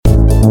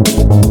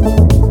You're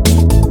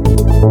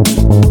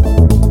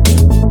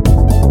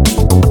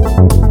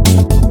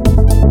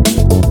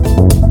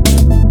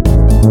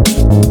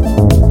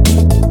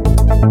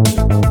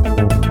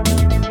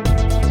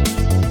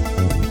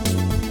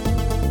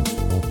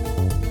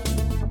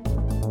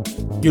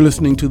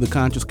listening to The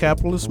Conscious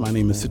Capitalist. My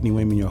name is Sidney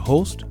Wayman, your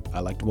host.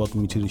 I'd like to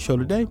welcome you to the show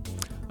today.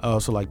 I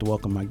also like to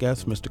welcome my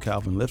guest, Mr.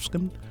 Calvin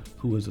Lipscomb,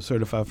 who is a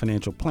certified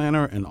financial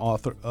planner and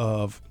author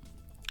of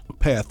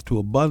Path to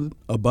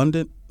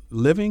Abundant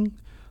Living,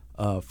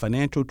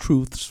 Financial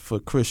Truths for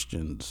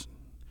Christians.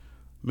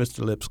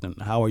 Mr. Lipscomb,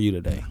 how are you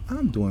today?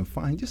 I'm doing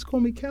fine. Just call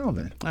me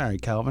Calvin. All right,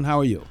 Calvin, how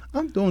are you?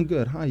 I'm doing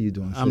good. How are you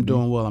doing, Sidney? I'm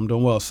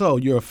doing well. So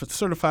you're a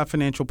certified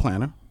financial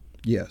planner.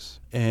 Yes.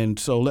 And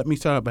so let me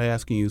start by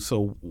asking you,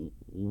 so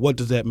what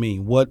does that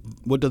mean? What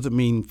does it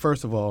mean,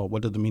 first of all,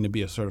 what does it mean to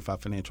be a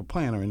certified financial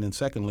planner? And then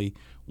secondly,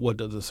 what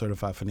does a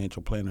certified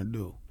financial planner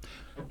do?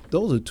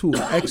 Those are two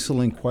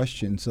excellent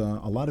questions. A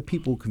lot of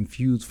people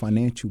confuse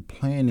financial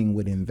planning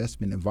with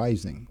investment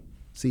advising.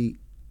 See,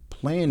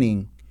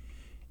 planning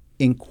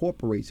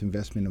incorporates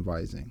investment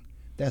advising.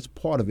 That's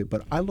part of it.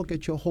 But I look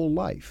at your whole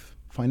life.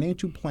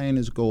 Financial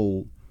planners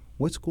go,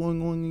 what's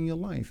going on in your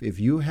life? If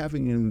you're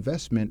having an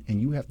investment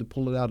and you have to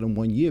pull it out in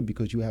 1 year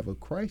because you have a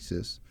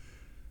crisis,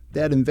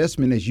 that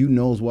investment, as you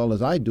know as well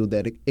as I do,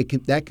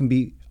 that can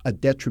be a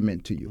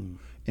detriment to you. Mm.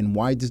 And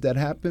why does that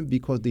happen?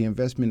 Because the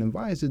investment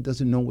advisor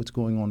doesn't know what's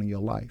going on in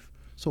your life.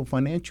 So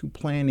financial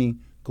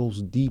planning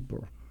goes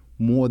deeper,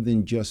 more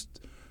than just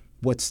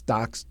what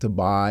stocks to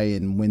buy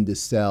and when to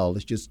sell.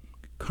 It's just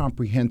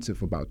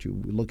comprehensive about you.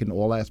 We look in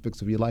all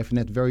aspects of your life, and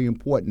that's very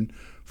important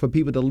for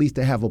people to at least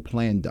to have a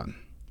plan done.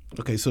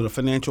 Okay, so the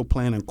financial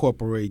plan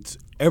incorporates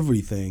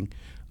everything,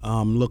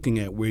 looking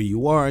at where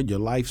you are, your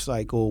life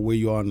cycle, where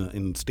you are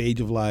in the stage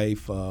of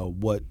life,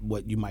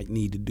 what you might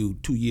need to do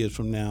 2 years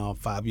from now,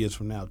 5 years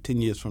from now, 10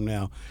 years from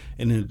now,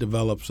 and then it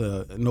develops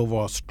an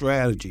overall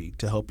strategy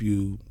to help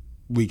you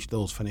reach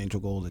those financial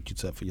goals that you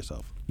set for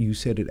yourself. You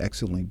said it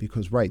excellently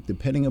because, right,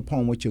 depending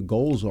upon what your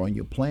goals are and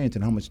your plans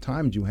and how much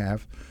time you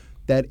have,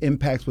 that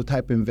impacts what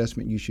type of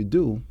investment you should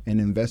do. An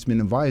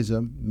investment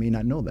advisor may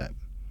not know that.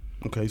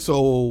 Okay,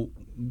 so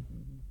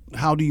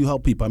how do you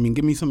help people? I mean,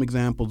 give me some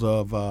examples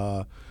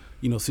of,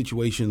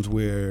 situations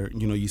where,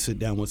 you sit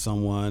down with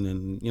someone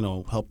and,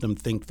 help them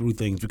think through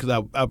things.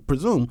 Because I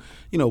presume,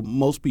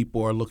 most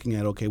people are looking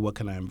at, okay, what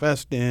can I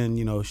invest in?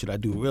 Should I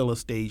do real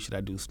estate? Should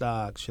I do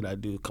stocks? Should I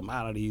do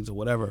commodities or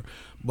whatever?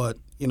 But,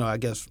 I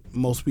guess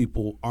most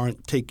people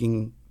aren't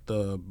taking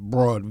the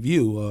broad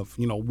view of,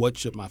 what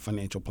should my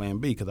financial plan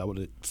be? Because I would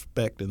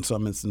expect in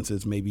some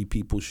instances maybe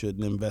people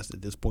shouldn't invest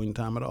at this point in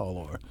time at all.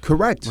 Or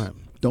correct. Right.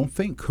 Don't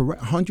think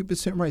correct.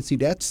 100% right. See,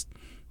 that's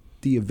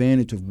the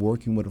advantage of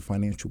working with a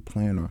financial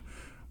planner.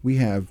 We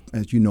have,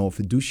 as you know, a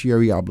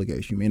fiduciary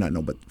obligation. You may not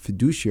know, but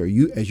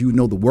fiduciary, as you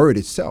know the word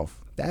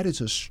itself, that is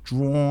a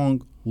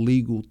strong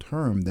legal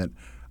term that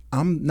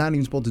I'm not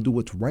even supposed to do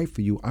what's right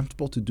for you. I'm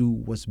supposed to do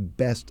what's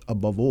best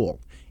above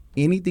all.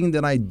 Anything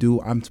that I do,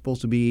 I'm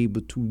supposed to be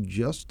able to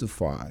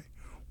justify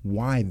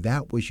why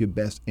that was your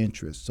best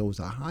interest. So it's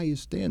a higher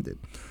standard.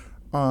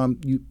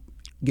 You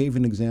gave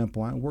an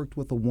example. I worked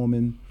with a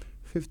woman,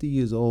 50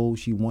 years old.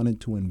 She wanted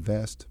to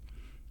invest.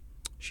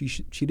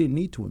 She didn't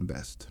need to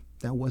invest.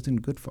 That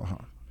wasn't good for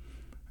her.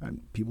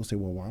 And people say,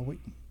 well, why would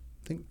you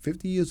think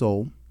 50 years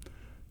old?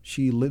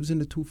 She lives in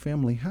a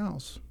two-family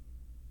house.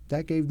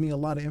 That gave me a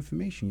lot of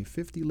information. You're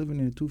 50 living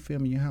in a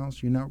two-family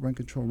house. You're not rent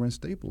control, rent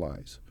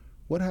stabilized.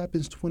 What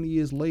happens 20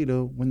 years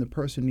later when the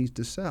person needs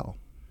to sell?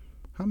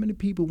 How many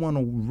people want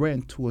to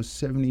rent to a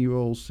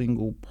 70-year-old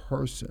single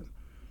person?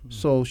 Mm-hmm.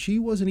 So she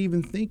wasn't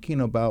even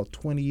thinking about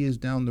 20 years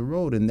down the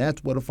road, and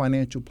that's what a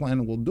financial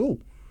planner will do.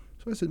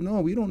 So I said,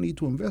 no, we don't need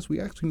to invest. We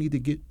actually need to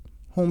get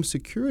home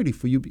security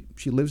for you.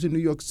 She lives in New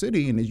York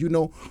City, and as you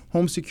know,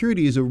 home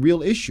security is a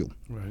real issue.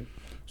 Right.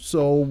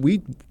 So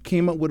we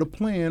came up with a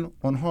plan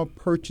on her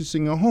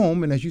purchasing a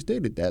home, and as you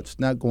stated, that's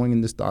not going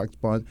in the stocks,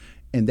 bonds,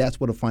 and that's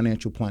what a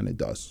financial planner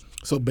does.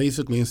 So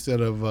basically,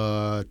 instead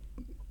of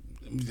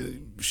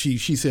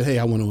she said, hey,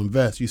 I want to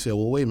invest, you said,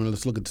 well, wait a minute,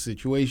 let's look at the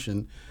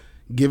situation.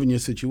 Given your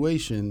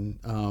situation,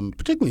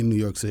 particularly in New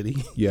York City,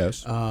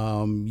 yes,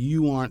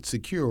 you aren't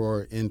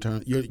secure in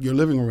turn. Your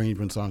living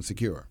arrangements aren't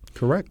secure.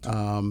 Correct.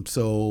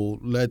 So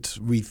let's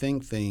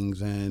rethink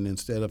things, and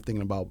instead of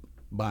thinking about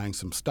buying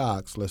some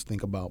stocks, let's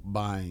think about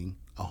buying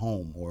a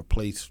home or a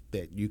place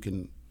that you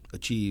can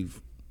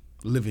achieve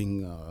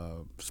living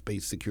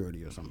space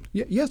security or something.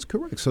 Yes,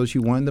 correct. So she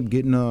wound up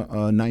getting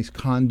a nice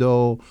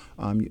condo.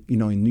 In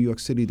New York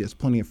City, there's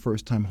plenty of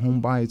first-time home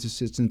buyers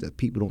assistance that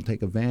people don't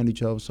take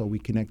advantage of. So we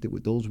connected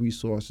with those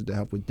resources to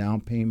help with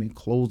down payment,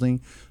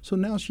 closing. So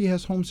now she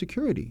has home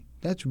security.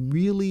 That's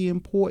really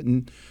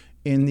important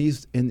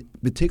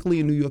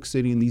particularly in New York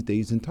City in these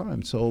days and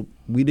times. So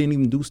we didn't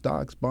even do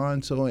stocks,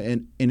 bonds. So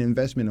an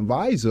investment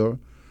advisor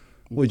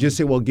would just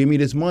say, well, give me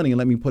this money and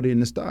let me put it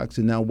in the stocks.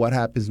 And now what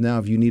happens now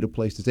if you need a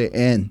place to stay?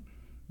 And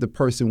the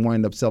person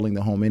wind up selling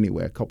the home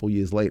anyway a couple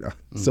years later.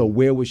 Mm-hmm. So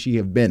where would she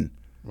have been?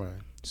 Right.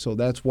 So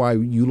that's why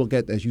you look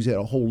at, as you said,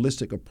 a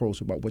holistic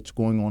approach about what's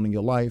going on in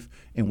your life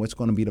and what's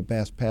going to be the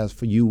best path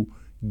for you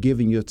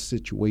given your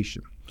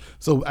situation.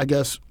 So I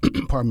guess,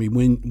 pardon me,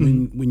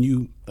 when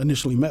you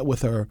initially met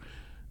with her,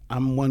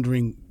 I'm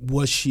wondering,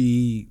 was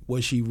she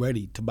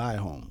ready to buy a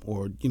home,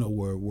 or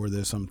were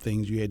there some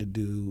things you had to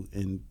do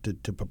and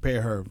to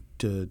prepare her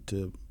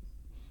to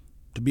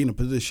be in a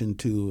position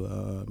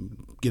to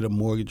get a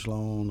mortgage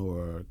loan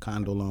or a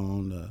condo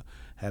loan,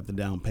 have the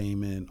down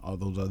payment, all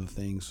those other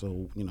things.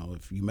 So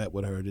if you met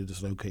with her, to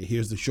just okay,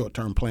 here's the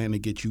short-term plan to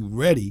get you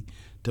ready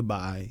to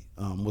buy.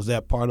 Was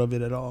that part of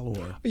it at all,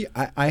 or?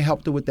 Yeah, I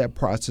helped her with that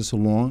process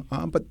along,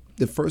 but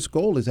the first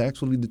goal is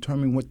actually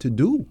determining what to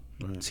do.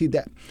 Right. See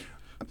that.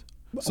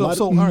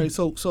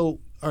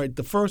 All right.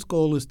 The first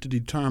goal is to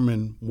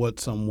determine what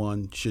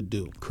someone should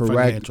do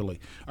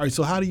financially. All right.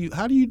 So how do you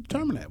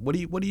determine that? What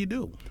do you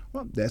do?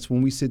 Well, that's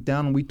when we sit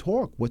down and we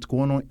talk. What's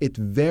going on? It's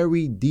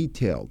very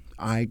detailed.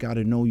 I got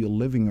to know your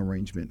living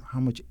arrangement, how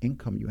much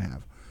income you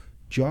have,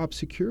 job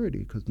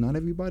security, because not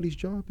everybody's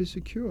job is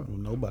secure. Well,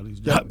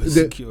 nobody's job is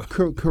secure.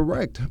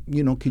 Correct.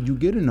 Could you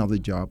get another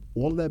job?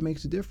 All of that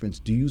makes a difference.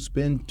 Do you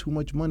spend too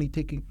much money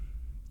taking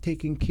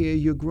care of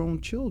your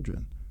grown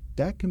children?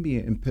 That can be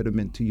an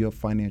impediment to your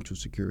financial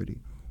security.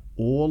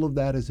 All of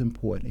that is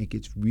important. It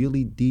gets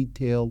really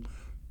detailed,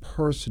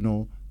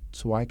 personal,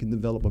 so I can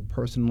develop a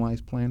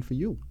personalized plan for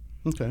you.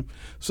 Okay.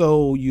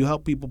 So you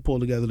help people pull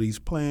together these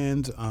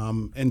plans.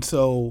 And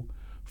so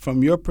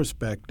from your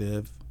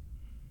perspective,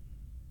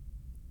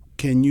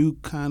 can you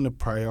kind of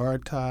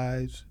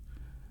prioritize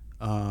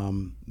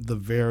the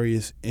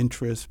various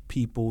interests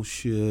people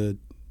should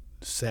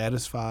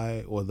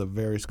satisfy, or the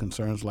various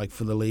concerns? Like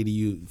for the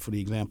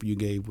example you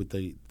gave with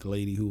the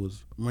lady who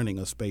was renting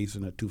a space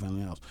in a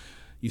 2-family house,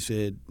 you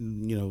said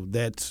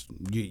that's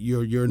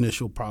your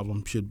initial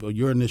problem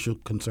your initial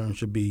concern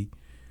should be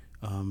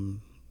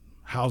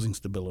housing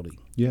stability.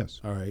 Yes.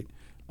 All right.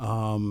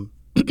 All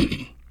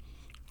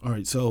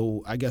right.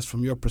 So I guess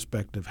from your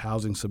perspective,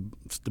 housing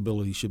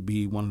stability should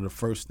be one of the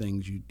first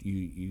things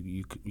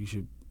you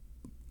should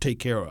take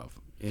care of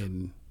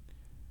in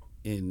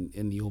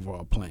the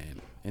overall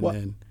plan.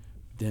 And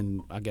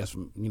then I guess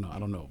I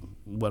don't know,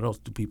 what else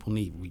do people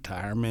need?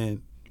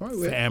 Retirement,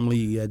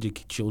 family,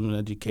 children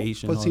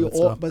education. But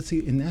all that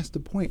stuff. And that's the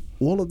point.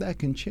 All of that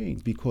can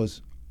change,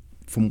 because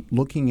from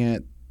looking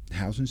at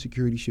housing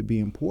security should be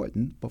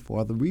important, but for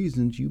other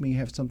reasons you may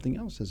have something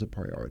else as a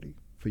priority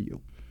for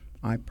you.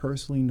 I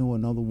personally know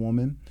another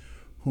woman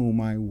whom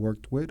I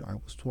worked with. I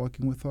was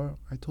talking with her.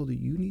 I told her,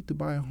 you need to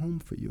buy a home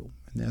for you.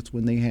 And that's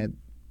when they had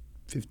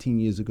 15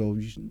 years ago,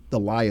 the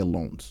LIA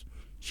loans.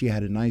 She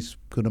had a nice,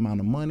 good amount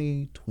of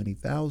money,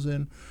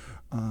 $20,000.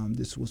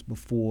 This was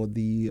before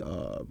the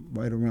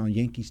right around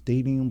Yankee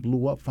Stadium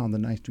blew up. Found a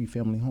nice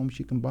 3-family home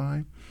she can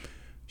buy.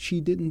 She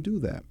didn't do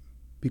that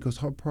because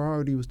her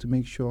priority was to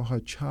make sure her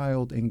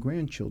child and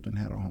grandchildren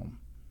had a home,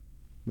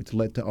 which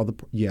led to other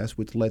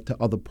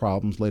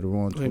problems later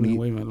on. Wait a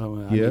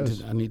minute.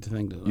 Yes. I need to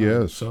think.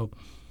 Yes. So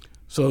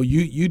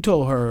you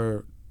told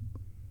her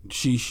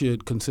she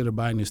should consider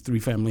buying this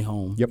 3-family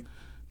home. Yep.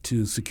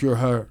 To secure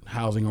her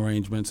housing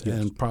arrangements. Yes.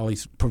 And probably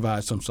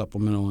provide some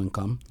supplemental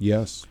income.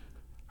 Yes.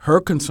 Her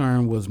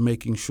concern was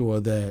making sure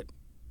that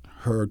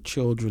her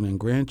children and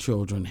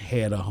grandchildren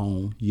had a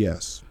home.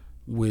 Yes.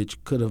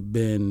 Which could have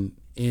been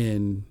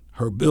in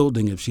her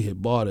building if she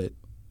had bought it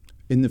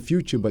in the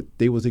future, but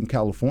they was in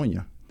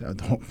California.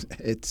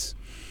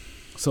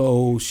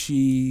 So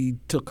she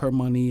took her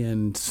money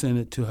and sent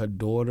it to her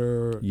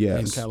daughter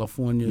in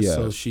California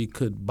so she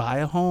could buy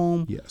a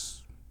home. Yes.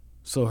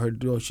 So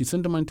she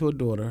sent the money to her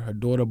daughter. Her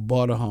daughter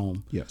bought a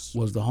home. Yes.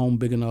 Was the home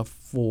big enough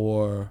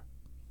for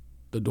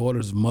the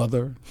daughter's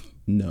mother?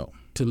 No.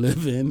 To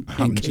live in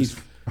case?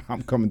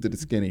 I'm coming to the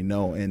skinny.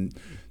 No. And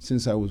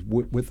since I was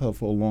with her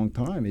for a long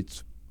time,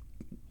 it's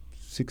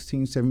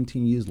 16,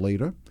 17 years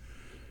later,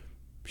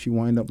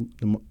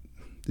 the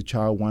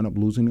child wound up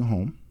losing the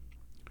home.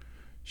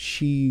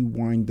 She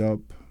wound up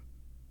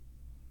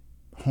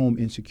home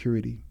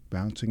insecurity,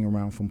 bouncing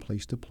around from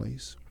place to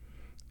place.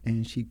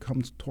 And she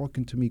comes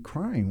talking to me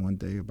crying one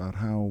day about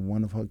how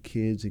one of her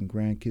kids and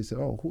grandkids said,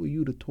 "Oh, who are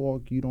you to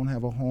talk? You don't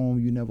have a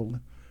home. You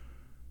never."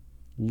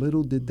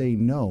 Little did they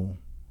know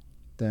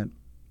that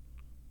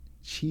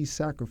she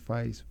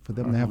sacrificed for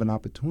them to have an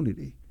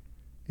opportunity.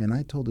 And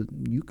I told her,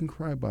 you can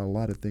cry about a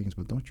lot of things,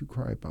 but don't you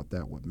cry about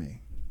that with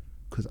me.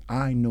 Because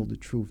I know the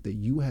truth that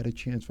you had a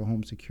chance for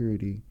home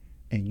security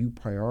and you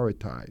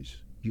prioritize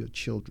your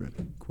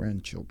children,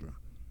 grandchildren.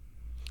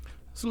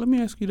 So let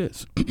me ask you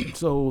this.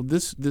 So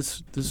this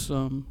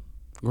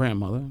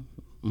grandmother,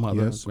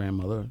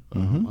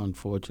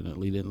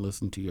 unfortunately didn't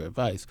listen to your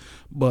advice.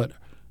 But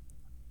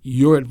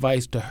your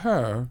advice to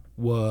her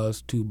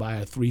was to buy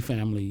a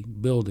 3-family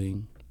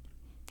building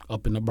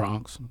up in the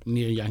Bronx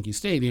near Yankee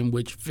Stadium,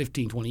 which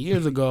 15, 20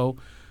 years ago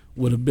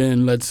would have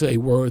been, let's say,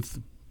 worth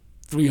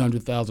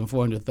 $300,000,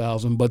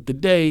 $400,000. But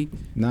today,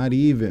 not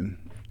even.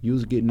 You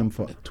was getting them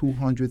for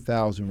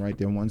 $200,000 right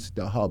there once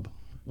the hub.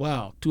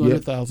 Wow,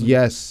 200,000.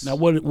 Yes. Now,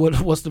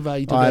 what's the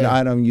value today?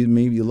 I don't. You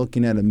maybe you're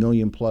looking at $1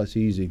 million plus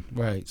easy.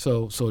 Right.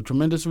 So a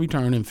tremendous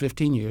return in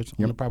 15 years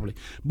on the property.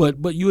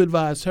 But you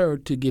advised her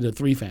to get a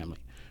 3-family,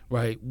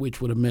 right? Which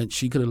would have meant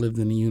she could have lived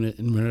in a unit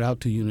and rented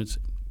out 2 units.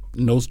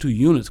 And those 2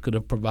 units could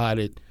have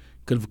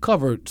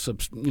covered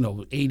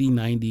 80,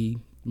 90,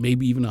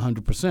 maybe even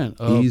 100%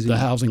 of Easy. the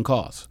housing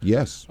costs.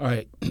 Yes. All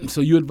right. So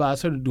you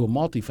advised her to do a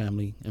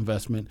multifamily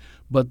investment.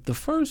 But the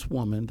first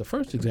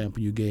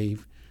example you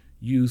gave,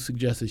 you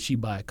suggested she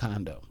buy a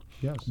condo.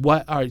 Yes.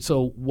 Why? All right.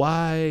 So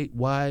why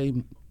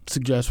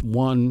suggest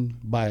one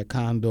buy a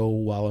condo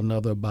while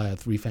another buy a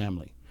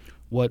 3-family?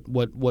 What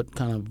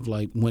kind of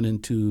went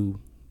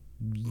into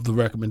the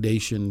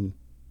recommendation?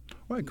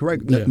 Right.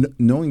 Correct. Yeah.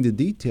 Knowing the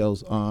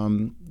details,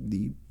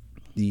 the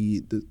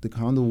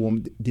condo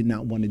woman did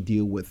not want to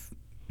deal with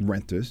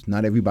renters.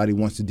 Not everybody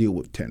wants to deal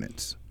with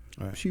tenants.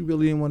 Right. She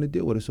really didn't want to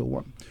deal with it. So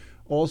what?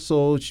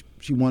 Also,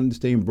 she wanted to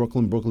stay in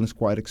Brooklyn. Brooklyn's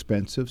quite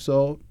expensive.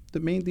 So the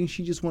main thing,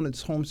 she just wanted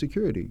home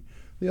security.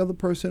 The other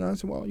person, I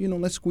said, well,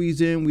 let's squeeze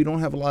in. We don't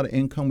have a lot of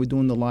income. We're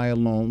doing the LIA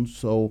loans,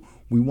 so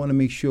we want to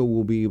make sure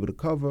we'll be able to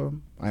cover.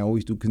 I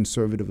always do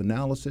conservative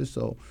analysis.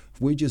 So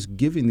if we're just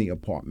giving the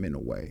apartment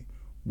away,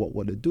 what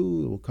would it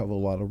do? It will cover a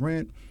lot of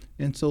rent.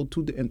 And so,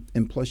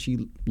 and plus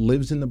she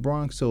lives in the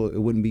Bronx, so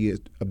it wouldn't be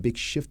a big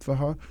shift for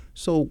her.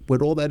 So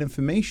with all that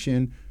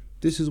information,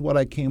 this is what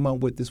I came up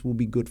with. This will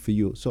be good for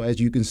you. So as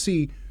you can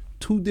see,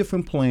 2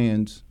 different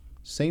plans.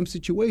 Same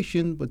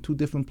situation, but 2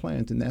 different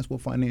plans, and that's what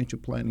financial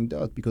planning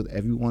does because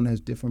everyone has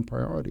different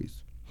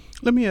priorities.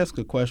 Let me ask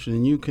a question,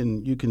 and you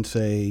can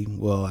say,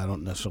 well, I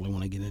don't necessarily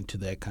want to get into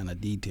that kind of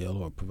detail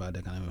or provide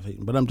that kind of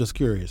information, but I'm just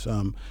curious.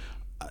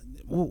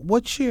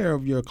 What share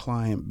of your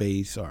client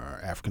base are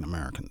African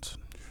Americans?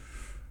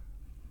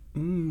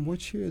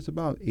 What share is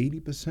about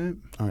 80%?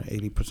 All right,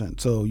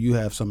 80%. So you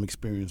have some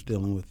experience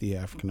dealing with the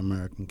African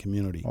American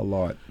community. A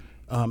lot.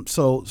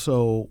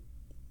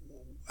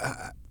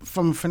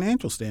 From a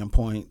financial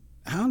standpoint,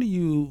 how do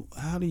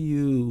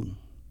you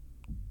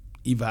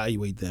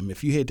evaluate them?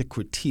 If you had to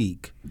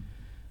critique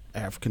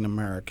African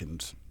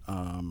Americans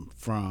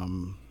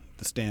from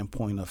the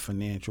standpoint of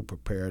financial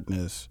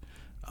preparedness,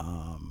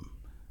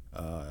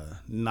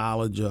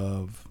 knowledge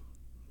of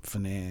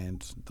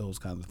finance, those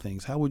kinds of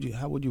things, how would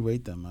you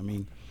rate them? I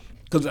mean,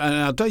 because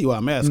I'll tell you why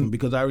I'm asking,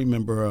 because I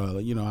remember,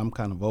 I'm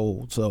kind of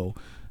old, so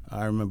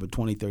I remember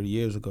 20, 30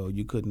 years ago,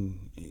 you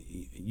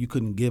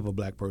couldn't give a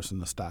black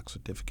person a stock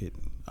certificate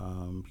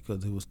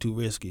because it was too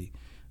risky,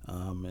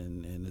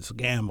 and it's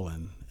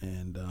gambling,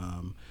 and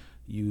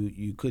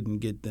you couldn't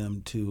get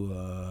them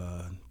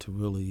to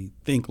really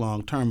think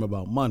long term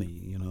about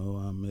money.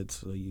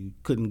 You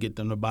couldn't get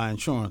them to buy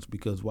insurance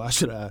because why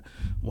should I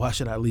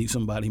leave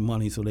somebody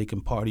money so they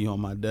can party on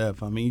my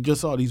death? I mean, you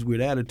just saw these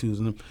weird attitudes,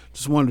 and I'm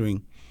just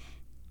wondering,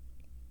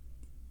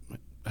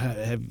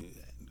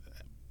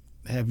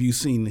 have you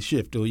seen the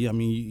shift? Or I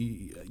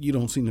mean, you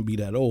don't seem to be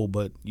that old,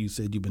 but you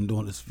said you've been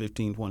doing this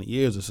 15, 20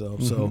 years or so.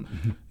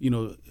 Mm-hmm.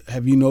 So,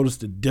 have you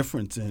noticed a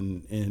difference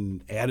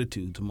in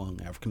attitudes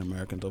among African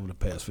Americans over the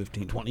past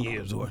 15, 20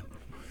 years? Or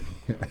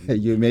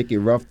you make it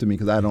rough to me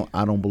because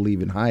I don't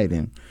believe in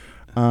hiding.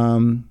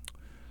 Well,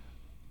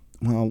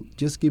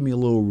 just give me a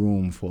little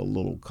room for a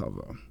little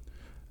cover.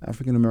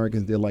 African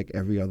Americans, they're like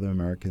every other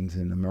Americans,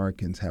 and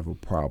Americans have a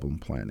problem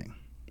planning.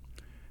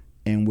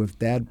 And with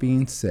that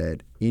being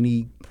said,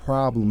 any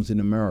problems in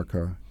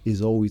America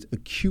is always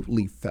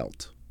acutely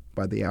felt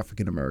by the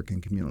African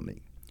American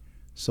community.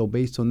 So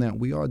based on that,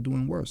 we are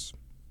doing worse.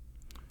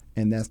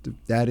 And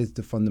that is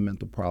the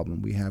fundamental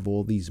problem. We have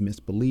all these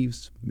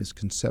misbeliefs,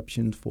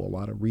 misconceptions for a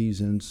lot of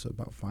reasons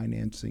about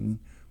financing,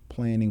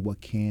 planning,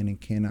 what can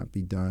and cannot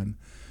be done.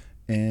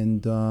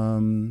 And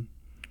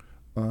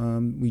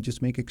we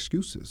just make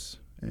excuses.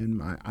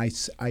 And I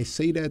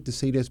say that to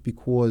say this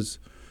because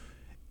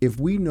if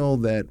we know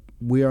that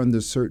we're under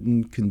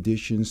certain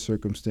conditions,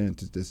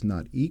 circumstances that's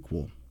not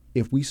equal,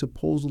 if we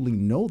supposedly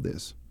know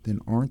this, then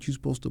aren't you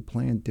supposed to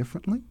plan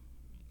differently?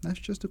 That's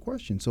just a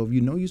question. So if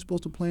you know you're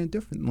supposed to plan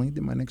differently,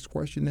 then my next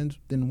question is,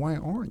 then why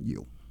aren't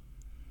you?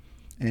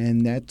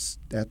 And that's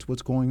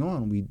what's going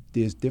on.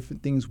 There's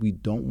different things we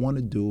don't want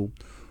to do.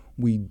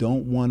 We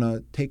don't want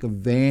to take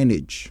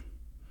advantage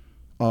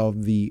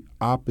of the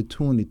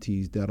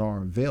opportunities that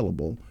are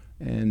available.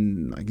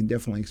 And I can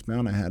definitely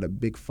expound. I had a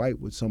big fight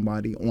with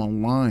somebody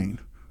online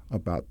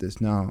about this.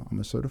 Now,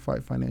 I'm a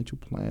certified financial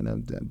planner.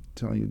 I'm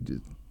telling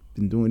you,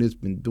 been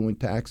doing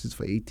taxes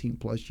for 18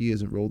 plus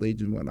years, enrolled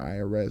agent with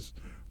IRS,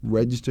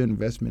 registered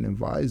investment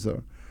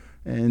advisor.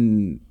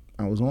 And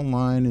I was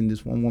online, and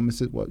this one woman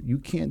said, well, you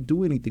can't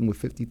do anything with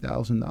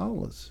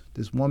 $50,000.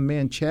 This one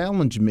man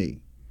challenged me.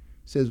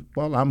 Says,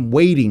 well, I'm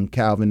waiting,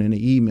 Calvin, in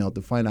an email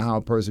to find out how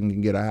a person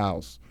can get a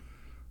house.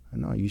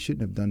 No, you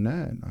shouldn't have done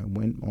that. I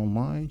went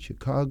online,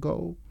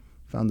 Chicago,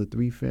 found a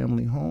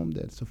 3-family home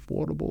that's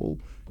affordable,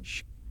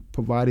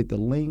 provided the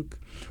link,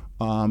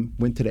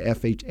 went to the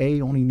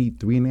FHA, only need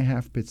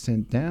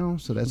 3.5% down,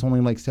 so that's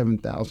only like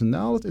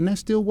 $7,000, and that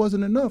still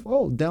wasn't enough.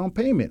 Oh, down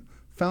payment.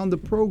 Found the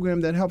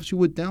program that helps you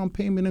with down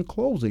payment and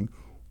closing.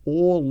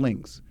 all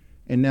links.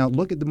 And now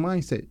look at the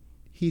mindset.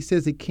 He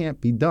says it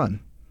can't be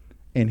done.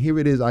 And here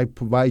it is. I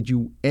provide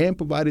you and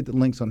provided the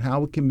links on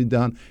how it can be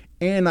done.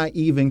 And I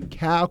even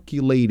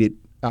calculated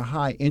a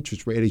high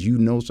interest rate, as you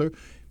know, sir.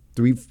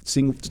 Three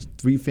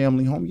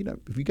family home.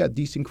 If you got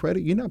decent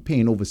credit, you're not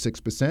paying over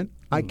 6%.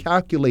 I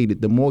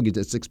calculated the mortgage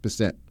at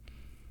 6%.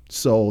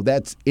 So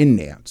that's in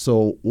there.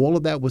 So all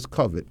of that was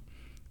covered.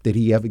 Did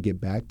he ever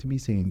get back to me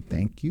saying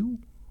thank you?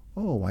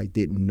 Oh, I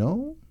didn't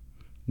know?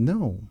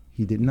 No,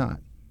 he did not.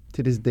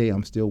 To this day,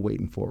 I'm still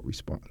waiting for a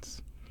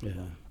response. Yeah.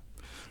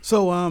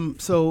 So,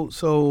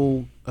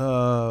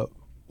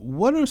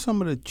 what are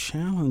some of the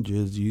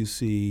challenges you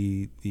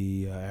see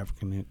the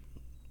African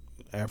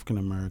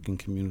American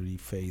community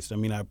faced? I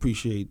mean, I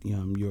appreciate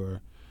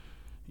your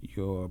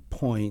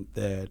point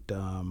that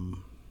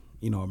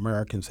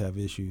Americans have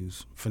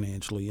issues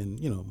financially,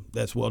 and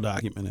that's well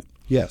documented.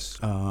 Yes.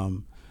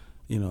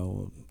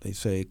 They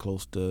say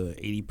close to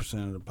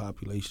 80% of the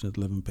population is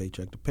living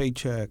paycheck to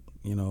paycheck.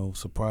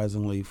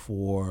 Surprisingly,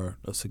 for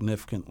a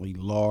significantly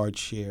large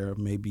share,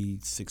 maybe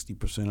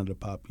 60% of the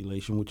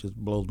population, which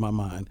blows my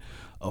mind,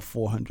 a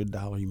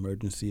 $400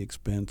 emergency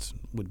expense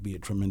would be a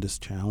tremendous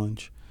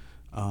challenge.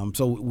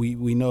 So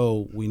we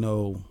know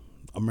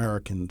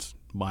Americans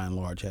by and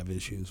large have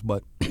issues,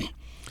 but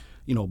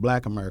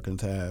Black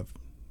Americans have,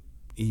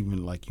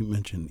 even like you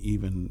mentioned,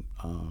 even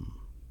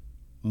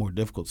more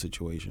difficult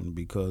situation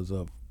because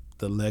of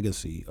the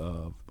legacy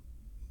of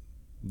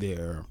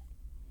their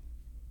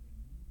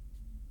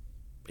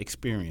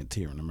experience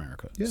here in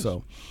America. Yes.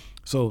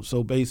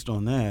 So based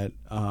on that,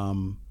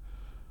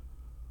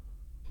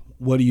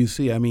 what do you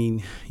see? I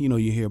mean,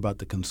 you hear about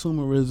the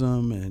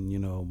consumerism, and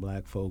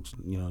Black folks,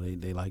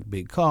 they like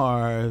big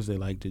cars, they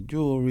like the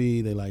jewelry,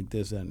 they like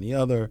this, that, and the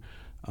other.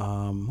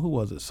 Who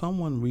was it?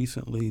 Someone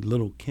recently,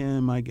 Little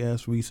Kim, I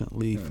guess,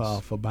 recently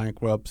filed for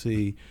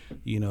bankruptcy.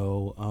 There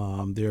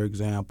are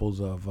examples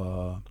of,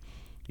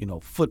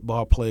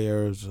 football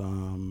players,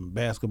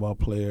 basketball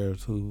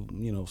players who,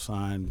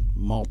 signed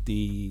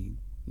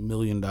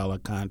multi-million-dollar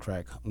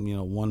contract.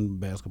 One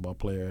basketball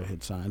player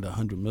had signed a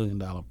 $100 million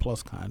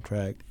plus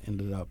contract,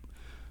 ended up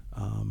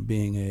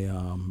being a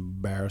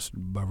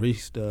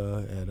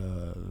barista at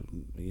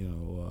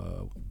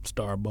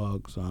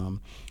Starbucks.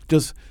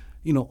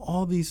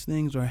 All these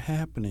things are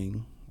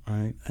happening,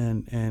 right?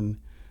 And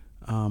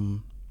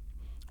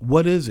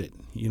what is it?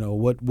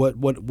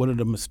 What are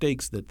the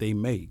mistakes that they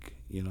make?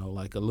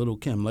 Like a Little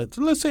Kim.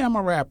 Let's say I'm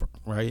a rapper,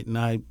 right? And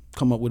I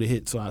come up with a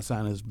hit, so I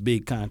sign this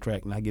big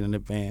contract, and I get an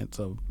advance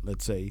of,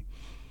 let's say,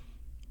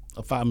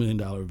 a $5 million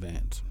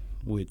advance,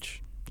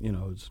 which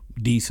is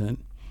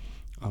decent.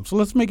 So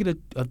let's make it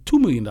a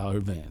 $2 million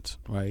advance,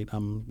 right?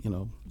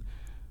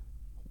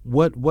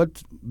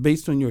 What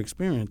based on your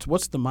experience,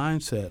 what's the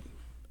mindset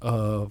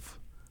of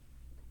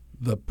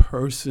the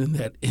person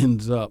that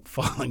ends up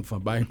filing for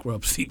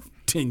bankruptcy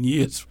 10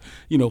 years,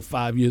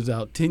 5 years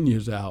out, 10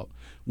 years out,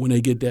 when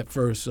they get that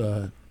first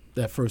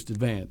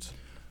advance?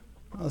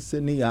 Well,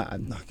 Sidney,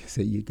 like I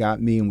said, you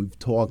got me, and we've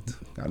talked.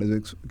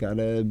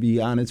 Gotta be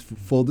honest.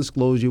 Full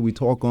disclosure, we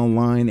talk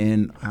online,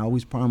 and I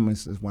always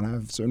promise is when I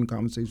have certain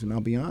conversations,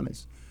 I'll be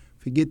honest.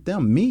 Forget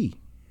them, me.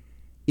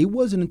 It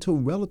wasn't until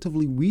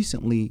relatively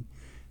recently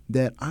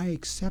that I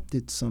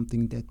accepted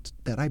something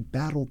that I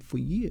battled for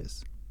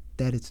years,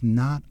 that it's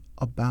not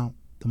about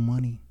the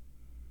money.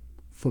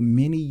 For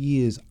many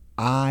years,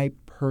 I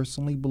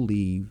personally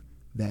believe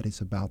that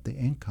it's about the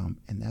income,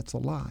 and that's a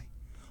lie.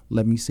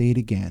 Let me say it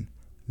again.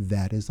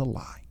 That is a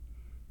lie.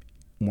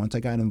 Once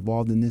I got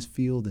involved in this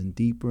field and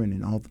deeper and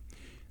in all,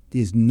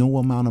 there's no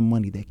amount of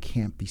money that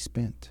can't be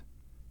spent.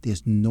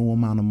 There's no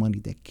amount of money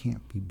that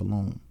can't be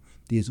blown.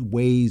 There's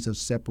ways of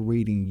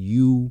separating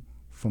you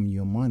from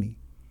your money.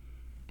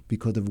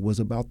 Because if it was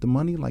about the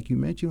money, like you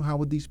mentioned, how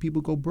would these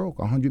people go broke?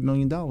 $100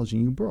 million and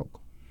you broke.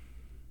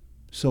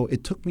 So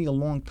it took me a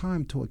long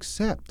time to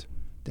accept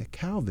that,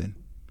 Calvin,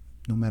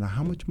 no matter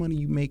how much money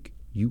you make,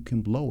 you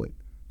can blow it.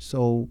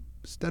 So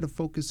instead of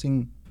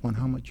focusing on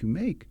how much you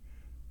make,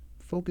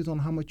 focus on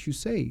how much you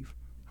save,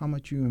 how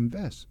much you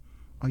invest.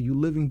 Are you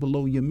living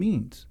below your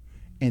means?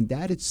 And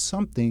that is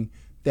something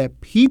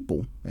that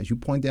people, as you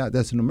pointed out,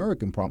 that's an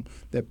American problem,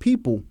 that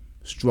people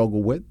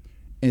struggle with,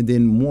 and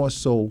then more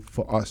so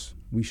for us,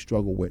 we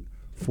struggle with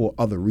for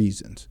other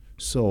reasons.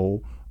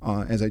 So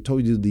as I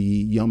told you, the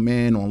young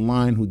man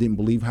online who didn't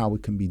believe how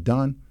it can be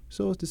done,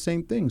 so it's the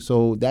same thing.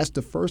 So that's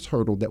the first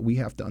hurdle that we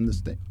have to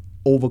understand,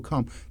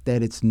 overcome,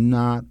 that it's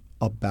not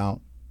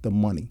about the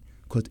money.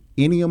 Because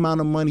any amount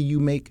of money you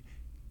make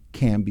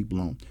can be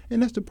blown.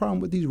 And that's the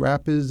problem with these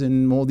rappers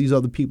and all these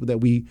other people that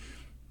we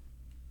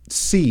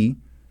see,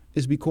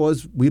 is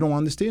because we don't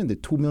understand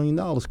that $2 million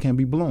can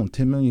be blown,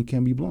 $10 million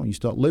can be blown.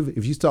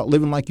 If you start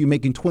living like you're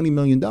making $20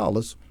 million,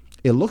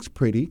 it looks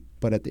pretty,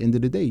 but at the end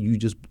of the day,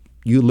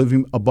 you're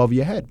living above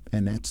your head,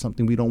 and that's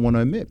something we don't want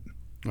to admit.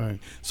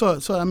 Right. So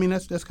I mean,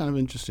 that's kind of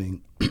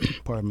interesting.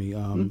 Pardon me.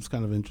 It's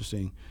kind of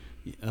interesting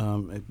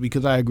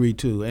because I agree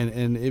too,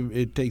 and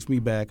it takes me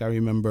back. I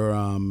remember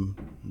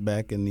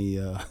back in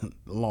the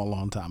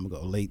long time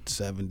ago, late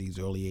 '70s,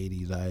 early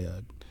 '80s,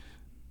 I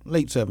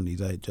late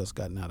 70s. I had just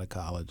gotten out of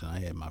college, and I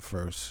had my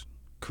first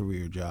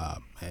career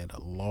job at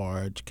a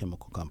large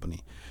chemical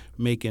company,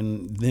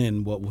 making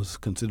then what was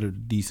considered a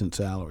decent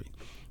salary.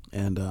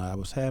 And I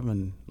was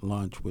having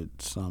lunch with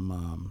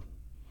some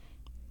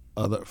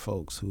other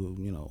folks who,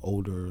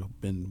 older,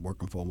 been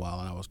working for a while,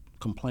 and I was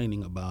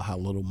complaining about how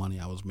little money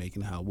I was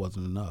making, how it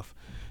wasn't enough.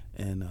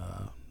 And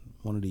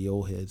one of the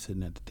old heads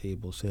sitting at the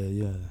table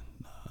said,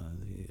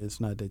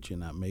 it's not that you're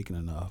not making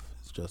enough.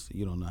 It's just that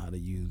you don't know how to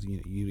use,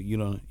 you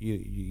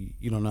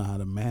don't know how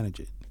to manage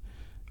it,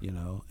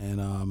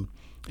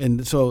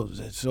 And so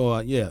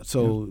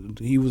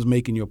he was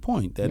making your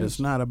point that It's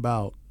not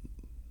about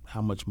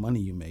how much money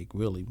you make,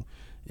 really.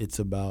 It's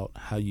about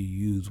how you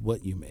use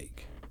what you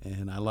make.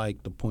 And I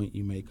like the point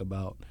you make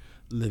about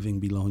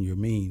living below your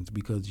means,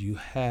 because you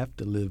have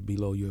to live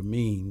below your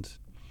means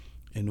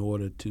in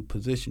order to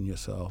position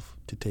yourself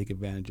to take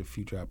advantage of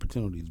future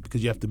opportunities,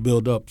 because you have to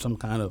build up some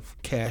kind of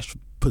cash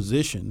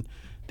position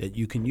that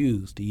you can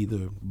use to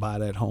either buy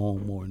that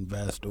home or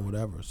invest or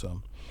whatever.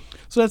 So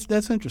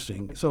that's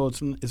interesting. So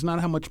it's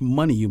not how much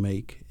money you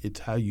make, it's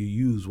how you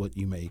use what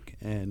you make.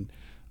 And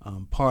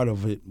part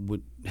of it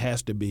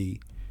has to be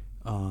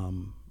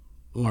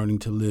learning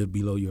to live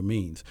below your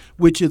means,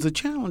 which is a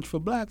challenge for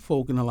black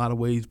folk in a lot of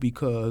ways,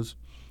 because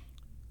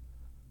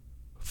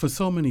for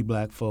so many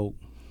black folk,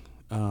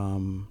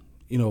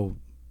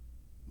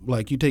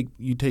 like you take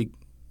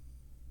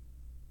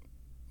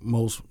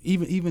most,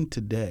 even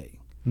today,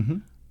 mm-hmm.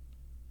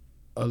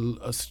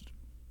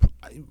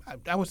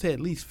 I would say at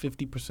least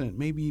 50%,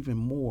 maybe even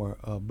more,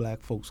 of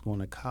black folks going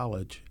to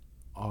college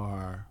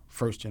are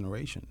first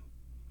generation.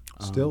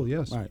 Still,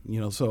 yes. Right.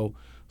 So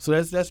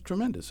that's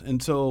tremendous.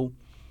 And so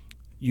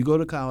you go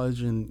to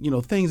college,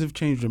 and things have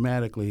changed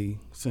dramatically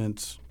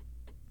since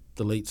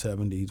the late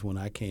 70s when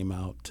I came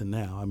out to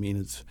now. I mean,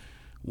 it's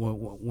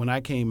when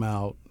I came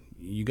out,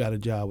 you got a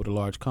job with a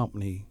large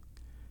company.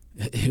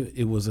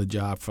 It was a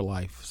job for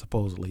life,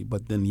 supposedly.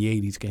 But then the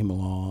 80s came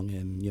along,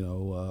 and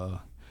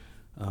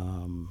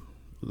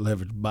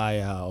leveraged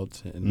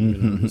buyouts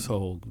and this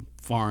whole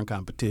foreign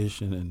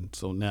competition, and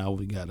so now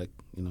we got to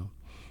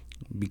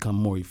become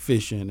more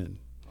efficient and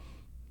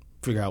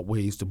figure out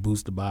ways to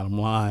boost the bottom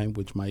line,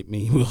 which might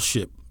mean we'll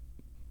ship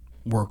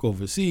work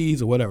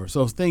overseas or whatever.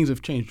 So things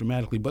have changed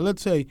dramatically. But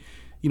let's say,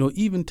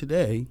 even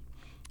today,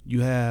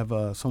 you have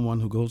someone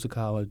who goes to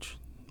college,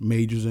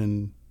 majors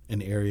in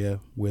an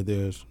area where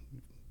there's,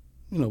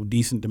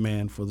 decent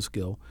demand for the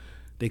skill.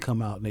 They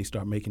come out and they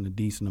start making a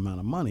decent amount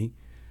of money.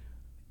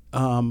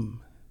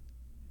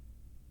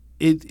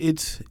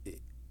 It's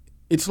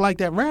like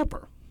that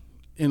rapper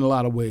in a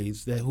lot of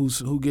ways, that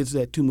who gets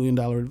that $2 million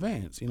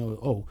advance.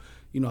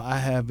 I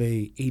have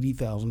a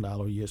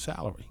 $80,000 a year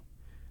salary.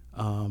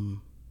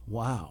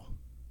 Wow.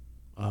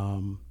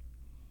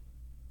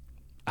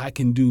 I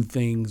can do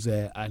things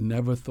that I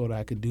never thought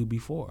I could do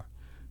before.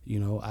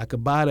 I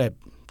could buy that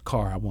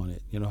car I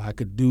wanted. I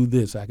could do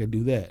this, I could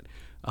do that.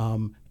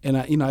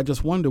 And I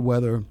just wonder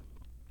whether,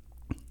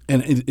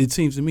 and it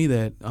seems to me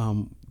that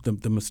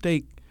the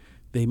mistake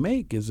they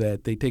make is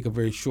that they take a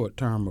very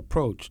short-term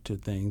approach to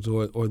things,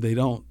 or they're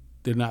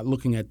not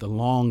looking at the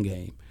long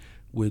game,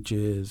 which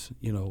is,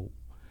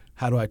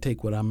 how do I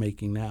take what I'm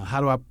making now?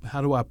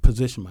 How do I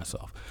position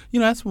myself?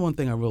 That's one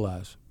thing I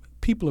realize.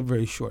 People are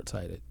very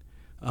short-sighted.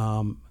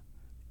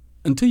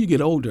 Until you get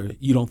older,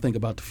 you don't think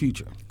about the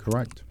future.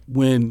 Correct.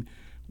 When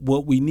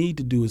what we need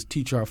to do is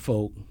teach our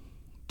folk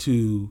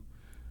to,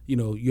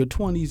 your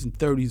 20s and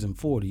 30s and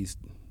 40s,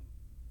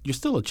 you're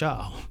still a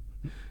child.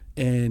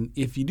 And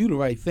if you do the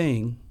right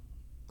thing,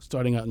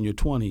 starting out in your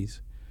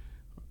 20s,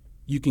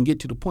 you can get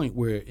to the point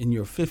where in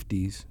your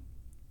 50s,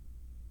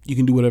 you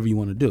can do whatever you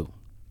want to do.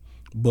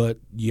 But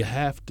you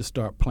have to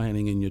start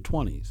planning in your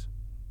 20s.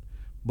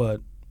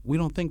 But we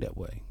don't think that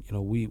way.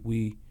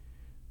 We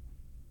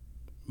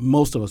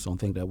most of us don't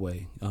think that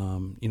way.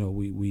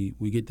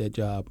 We get that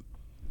job,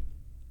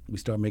 we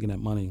start making that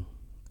money,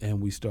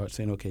 and we start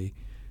saying, okay,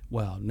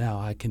 wow, now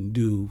I can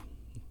do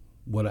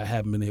what I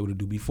haven't been able to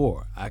do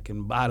before. I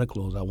can buy the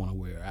clothes I want to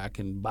wear. I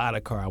can buy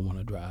the car I want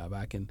to drive.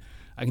 I can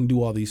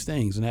do all these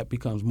things, and that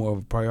becomes more of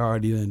a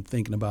priority than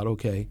thinking about,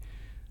 okay,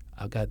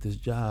 I got this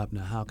job.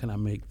 Now how can I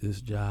make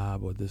this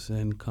job or this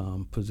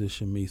income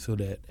position me so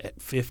that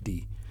at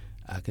 50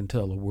 I can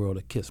tell the world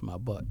to kiss my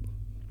butt?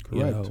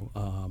 Correct.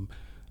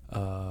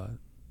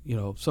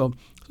 So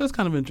that's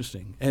kind of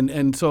interesting.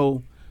 And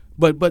so,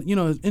 but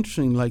it's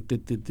interesting. Like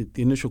the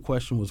initial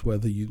question was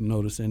whether you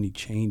notice any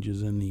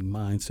changes in the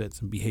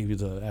mindsets and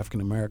behaviors of African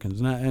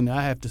Americans, and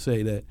I have to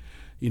say that,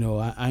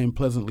 I am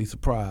pleasantly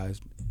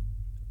surprised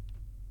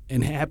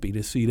and happy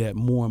to see that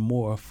more and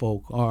more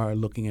folk are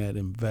looking at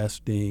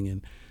investing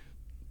and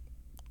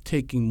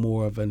taking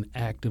more of an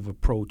active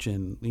approach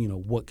in,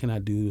 what can I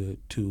do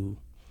to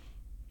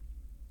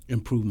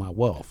improve my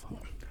wealth.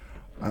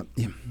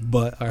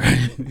 But all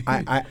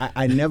right.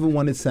 I never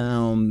want to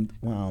sound,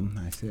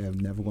 I say I'm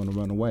never going to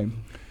run away.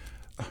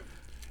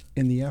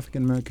 In the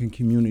African American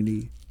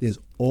community, there's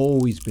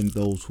always been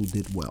those who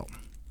did well.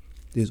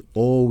 There's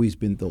always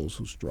been those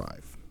who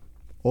strive.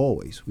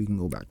 Always. We can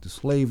go back to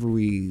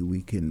slavery.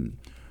 We can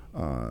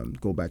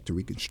go back to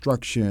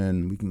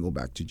Reconstruction. We can go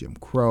back to Jim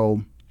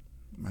Crow.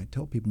 I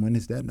tell people, when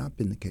has that not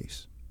been the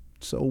case?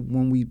 So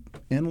when we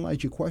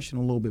analyze your question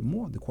a little bit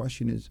more, the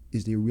question is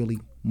there really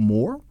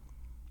more?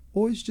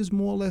 Or is just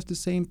more or less the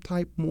same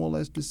type, more or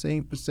less the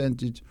same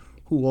percentage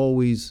who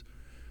always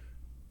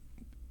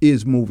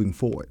is moving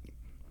forward?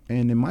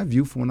 And in my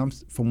view, from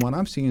what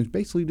I'm seeing, it's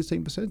basically the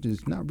same percentage.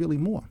 It's not really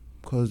more.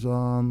 Because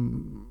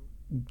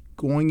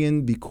going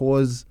in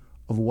because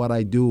of what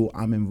I do,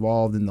 I'm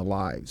involved in the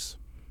lives.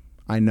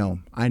 I know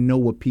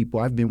what people,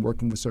 I've been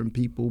working with certain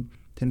people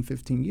 10,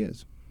 15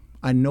 years.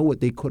 I know what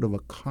they could have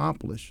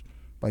accomplished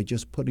by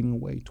just putting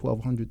away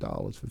 $1,200,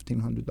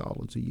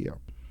 $1,500 a year.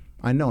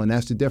 I know, and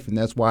that's the difference.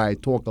 That's why I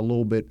talk a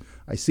little bit.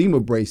 I seem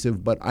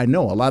abrasive, but I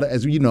know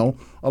as you know,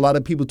 a lot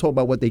of people talk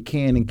about what they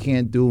can and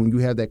can't do, and you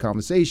have that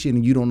conversation,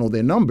 and you don't know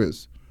their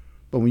numbers.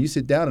 But when you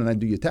sit down and I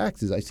do your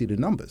taxes, I see the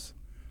numbers.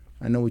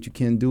 I know what you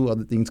can do.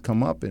 Other things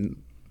come up, and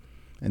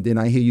then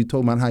I hear you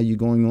talking about how you're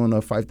going on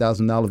a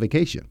 $5,000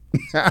 vacation.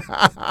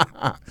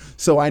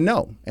 So I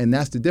know, and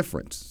that's the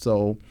difference.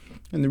 So,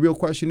 and the real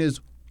question is,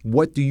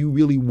 what do you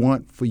really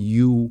want for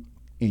you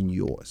and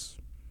yours?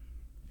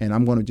 And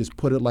I'm going to just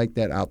put it like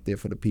that out there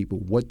for the people.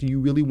 What do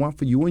you really want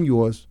for you and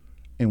yours,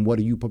 and what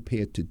are you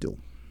prepared to do?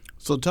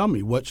 So tell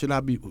me, what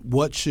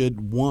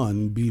should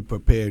one be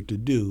prepared to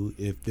do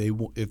if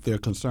they're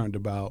concerned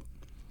about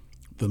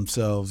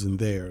themselves and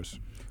theirs?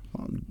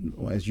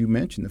 Well, as you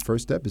mentioned, the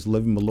first step is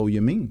living below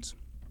your means.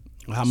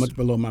 How much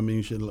below my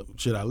means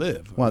should I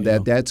live? Well,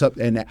 that's up.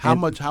 And how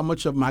much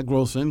of my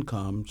gross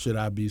income should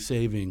I be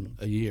saving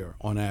a year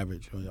on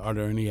average? Are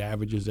there any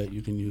averages that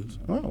you can use?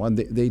 Well,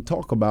 they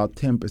talk about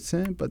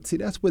 10%, but see,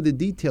 that's where the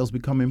details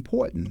become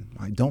important.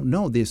 I don't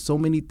know. There's so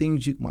many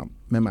things.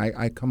 Remember,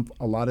 I come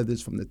a lot of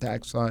this from the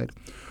tax side.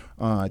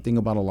 I think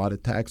about a lot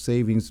of tax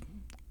savings.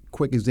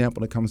 Quick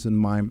example that comes to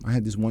mind.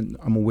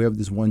 I'm aware of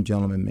this one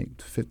gentleman he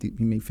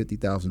made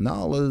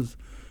 $50,000.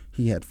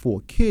 He had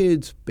 4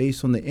 kids.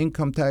 Based on the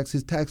income tax,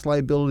 his tax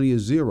liability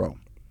is 0.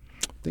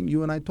 I think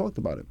you and I talked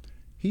about it.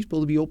 He's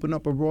supposed to be opening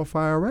up a Roth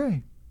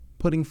IRA,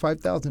 putting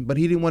 $5,000, but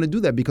he didn't want to do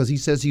that because he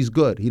says he's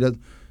good.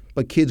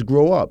 But kids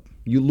grow up.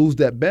 You lose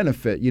that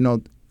benefit.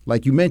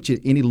 Like you mentioned,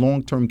 any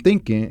long-term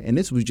thinking, and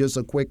this was just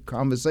a quick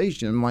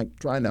conversation, like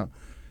trying to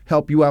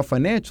help you out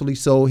financially.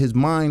 So his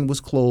mind was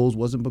closed,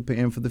 wasn't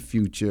preparing for the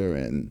future,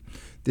 and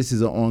this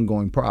is an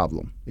ongoing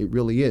problem. It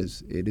really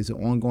is. It is an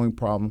ongoing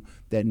problem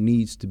that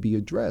needs to be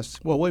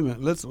addressed. Well, wait a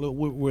minute.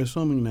 We're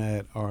assuming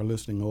that our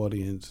listening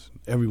audience,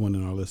 everyone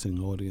in our listening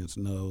audience,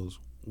 knows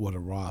what a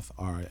Roth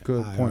IRA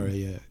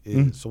is.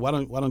 Mm-hmm. So why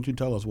don't you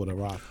tell us what a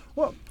Roth?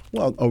 Well,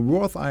 a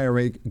Roth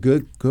IRA,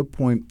 good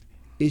point.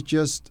 It's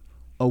just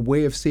a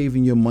way of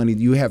saving your money.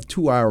 You have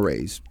 2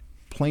 IRAs,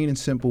 plain and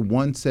simple.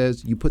 One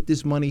says you put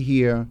this money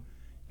here,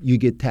 you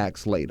get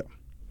taxed later.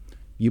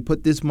 You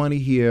put this money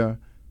here,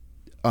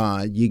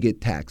 you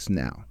get taxed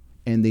now.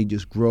 And they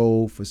just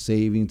grow for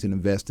savings and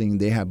investing.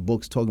 They have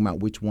books talking about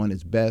which one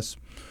is best.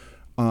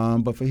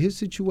 But for his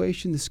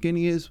situation, the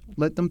skinny is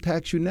let them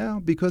tax you now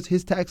because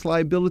his tax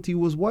liability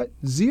was what?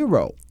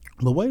 0.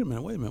 But wait a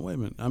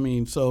minute.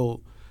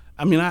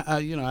 I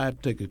have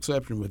to take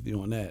exception with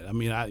you on that.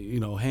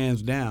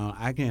 Hands down,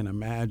 I can't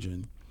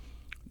imagine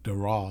the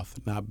Roth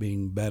not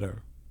being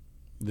better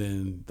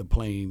than the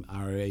plain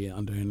IRA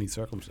under any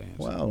circumstance.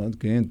 Well,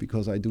 again,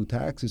 because I do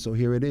taxes, so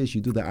here it is. You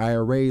do the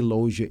IRA,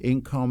 lowers your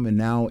income, and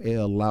now it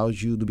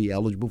allows you to be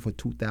eligible for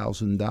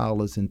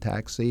 $2,000 in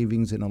tax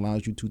savings and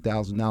allows you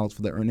 $2,000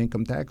 for the earned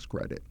income tax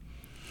credit.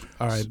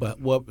 All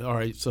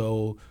right,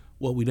 so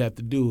what we'd have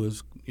to do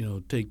is,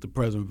 take the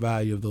present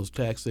value of those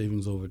tax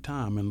savings over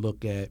time and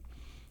look at,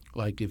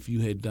 like, if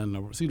you had done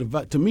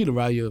to me, the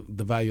value of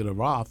the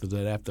Roth is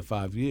that after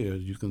 5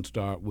 years you can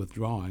start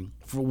withdrawing.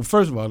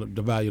 First of all,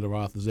 the value of the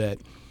Roth is that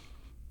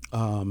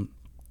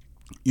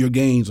your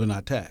gains are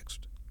not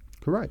taxed.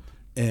 Correct.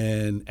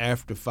 And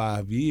after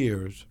 5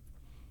 years,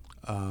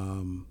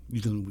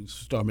 you can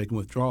start making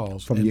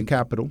withdrawals from your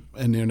capital,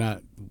 and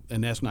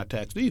that's not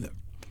taxed either.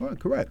 Well,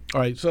 correct. All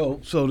right. So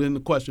then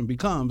the question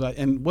becomes,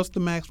 and what's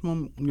the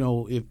maximum?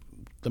 If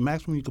the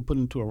maximum you could put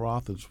into a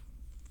Roth is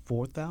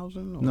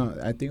 $4,000? No,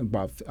 I think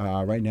about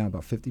right now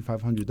about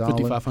 $5,500.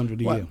 $5,500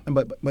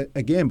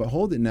 a year. But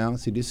hold it now.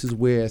 See, this is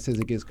where it says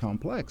it gets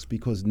complex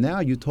because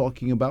now you're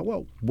talking about,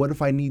 well, what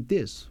if I need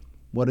this?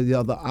 What are the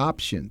other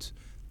options?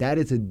 That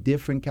is a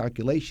different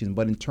calculation.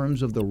 But in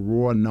terms of the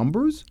raw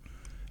numbers,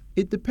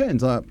 it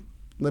depends. Let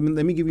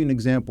me give you an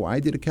example. I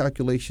did a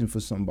calculation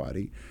for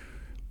somebody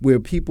where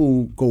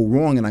people go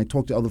wrong, and I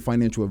talked to other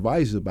financial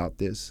advisors about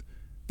this.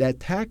 That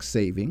tax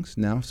savings,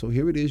 now, so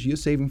here it is, you're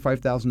saving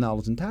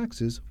 $5,000 in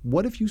taxes.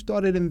 What if you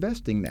started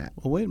investing that?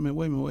 Well, wait a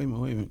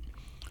minute.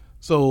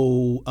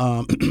 So,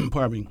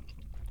 pardon me.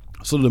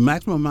 So the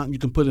maximum amount you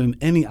can put in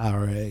any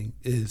IRA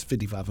is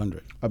 $5,500.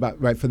 About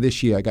right for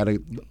this year. I got to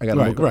right,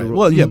 look right. Up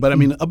well, yeah, but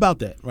about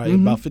that, right?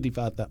 Mm-hmm. About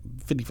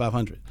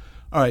 $5,500.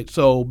 All right.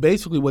 So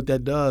basically, what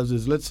that does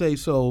is, let's say,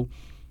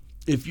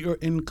 if your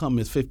income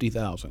is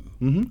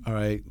 $50,000, all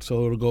right,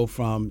 so it'll go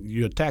from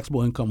your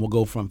taxable income will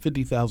go from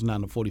 $50,000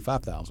 down to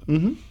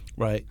 $45,000,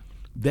 right?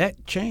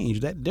 That change,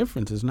 that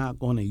difference is not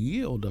going to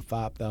yield a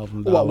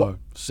 $5,000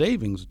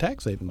 savings,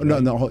 tax savings. No,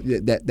 right? no,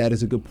 that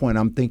is a good point.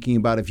 I'm thinking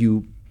about if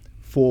you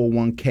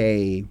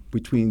 401k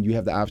you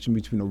have the option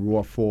between a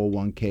Roth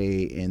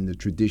 401k and the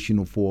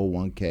traditional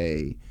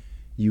 401k.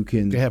 You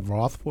can. They have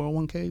Roth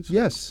 401ks?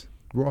 Yes,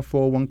 Roth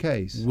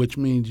 401ks. Which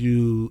means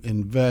you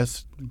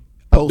invest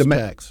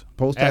post-tax,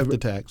 after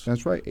tax.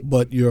 That's right.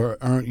 But your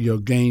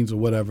gains or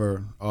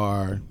whatever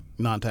are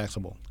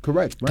non-taxable.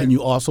 Correct. Right. Can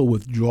you also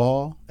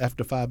withdraw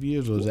after 5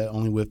 years, or is that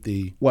only with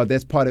the? Well,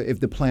 that's part of if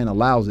the plan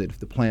allows it. If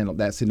the plan now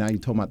you're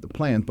talking about the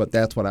plan, but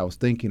that's what I was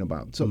thinking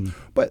about. So,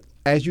 but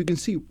as you can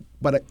see,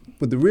 but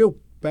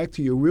back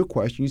to your real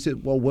question, you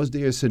said, well, was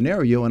there a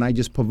scenario? And I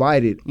just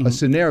provided a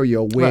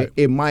scenario where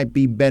it might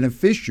be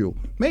beneficial,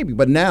 maybe.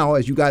 But now,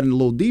 as you got in a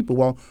little deeper,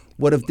 well,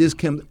 what if this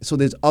can? So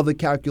there's other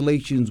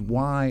calculations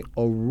why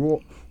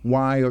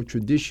a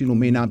traditional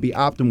may not be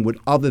optimal with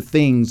other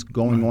things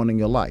going on in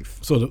your life.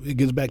 So it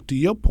gets back to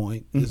your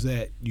point, is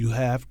that you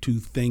have to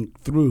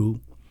think through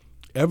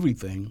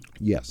everything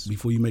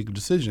before you make a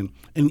decision.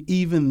 And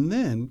even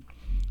then,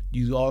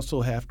 you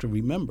also have to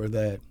remember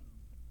that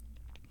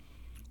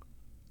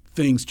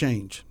things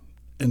change.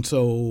 And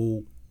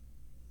so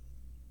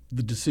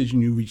the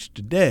decision you reach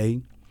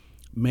today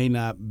may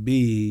not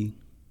be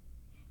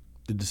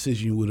the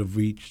decision you would have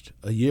reached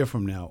a year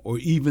from now. Or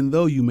even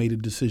though you made a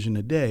decision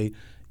today,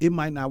 it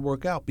might not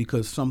work out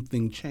because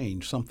something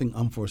changed, something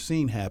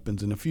unforeseen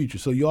happens in the future.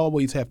 So you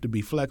always have to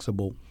be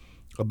flexible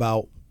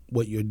about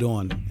what you're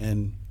doing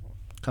and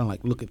kind of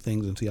like look at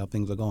things and see how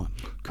things are going.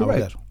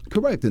 Correct.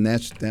 And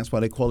that's why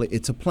they call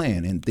it's a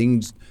plan. And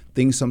things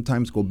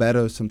sometimes go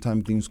better,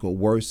 sometimes things go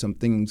worse, some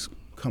things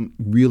come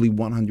really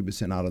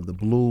 100% out of the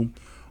blue.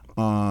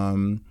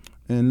 And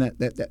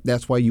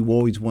that's why you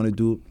always want to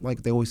do,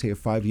 like they always say, a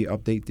 5-year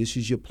update. This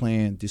is your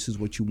plan. This is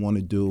what you want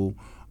to do.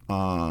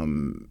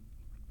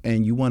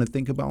 And you want to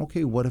think about,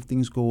 okay, what if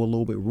things go a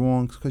little bit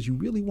wrong? Because you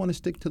really want to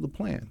stick to the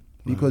plan.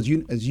 Because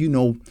as you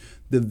know,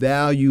 the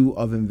value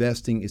of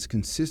investing is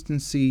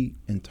consistency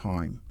and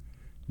time.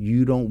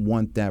 You don't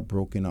want that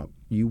broken up.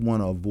 You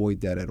want to avoid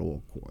that at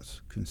all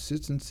costs.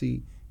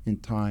 Consistency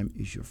and time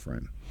is your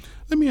friend.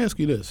 Let me ask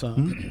you this. So,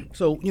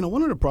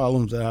 one of the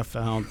problems that I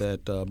found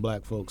that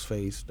black folks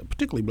faced,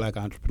 particularly black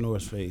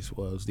entrepreneurs faced,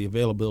 was the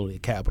availability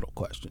of capital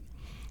question.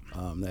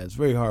 That it's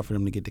very hard for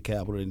them to get the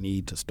capital they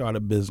need to start a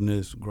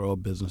business, grow a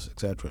business, et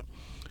cetera.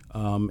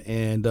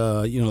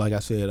 Like I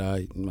said,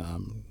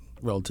 I'm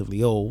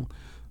relatively old,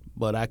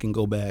 but I can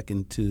go back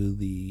into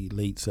the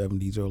late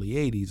 70s, early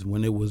 80s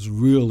when it was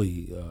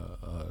really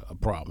a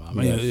problem. I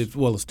mean, it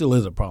still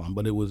is a problem,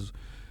 but it was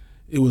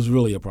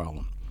really a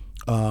problem.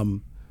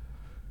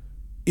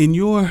 In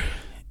your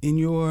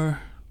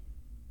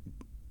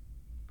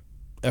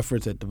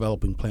efforts at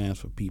developing plans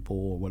for people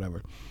or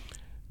whatever,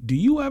 do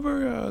you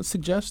ever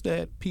suggest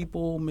that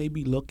people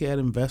maybe look at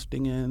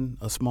investing in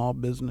a small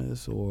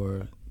business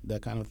or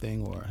that kind of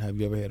thing, or have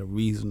you ever had a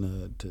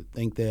reason to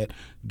think that?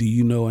 Do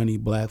you know any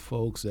black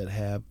folks that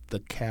have the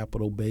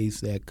capital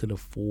base that could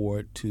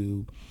afford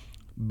to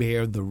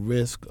bear the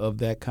risk of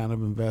that kind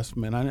of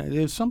investment?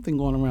 There's something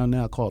going around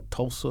now called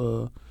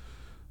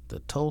the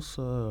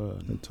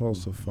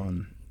Tulsa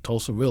Fund.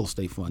 Tulsa Real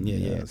Estate Fund,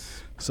 yes. Yeah.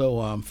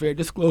 So fair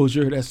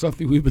disclosure, that's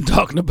something we've been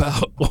talking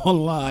about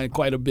online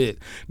quite a bit.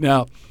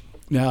 Now,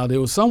 there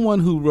was someone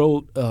who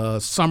wrote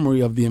a summary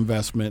of the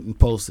investment and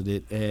posted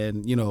it,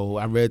 and,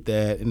 I read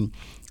that, and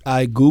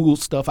I Googled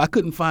stuff. I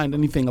couldn't find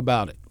anything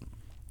about it,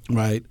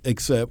 right,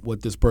 except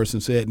what this person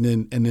said,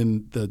 and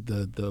then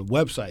the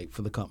website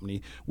for the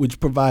company, which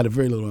provided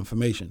very little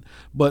information.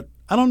 But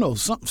I don't know,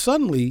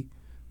 suddenly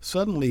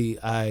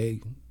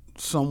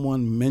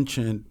someone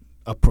mentioned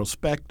a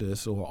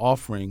prospectus or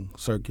offering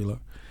circular,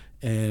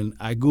 and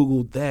I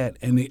Googled that,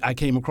 and I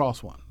came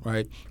across one,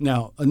 right?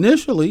 Now,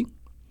 initially,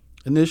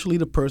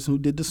 the person who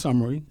did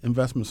the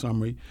investment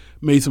summary,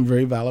 made some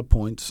very valid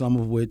points, some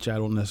of which I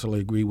don't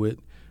necessarily agree with.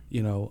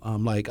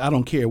 Like I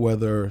don't care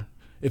whether,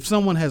 if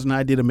someone has an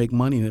idea to make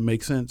money and it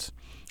makes sense,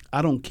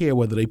 I don't care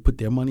whether they put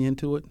their money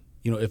into it.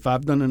 If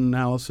I've done an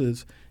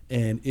analysis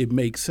and it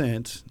makes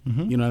sense,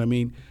 you know what I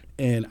mean?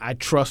 And I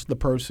trust the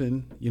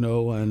person,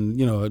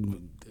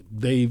 and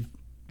they've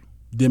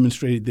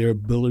demonstrated their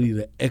ability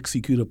to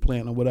execute a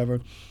plan or whatever.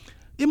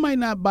 It might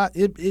not buy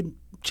it.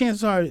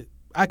 Chances are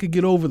I could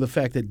get over the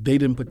fact that they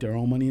didn't put their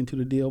own money into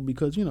the deal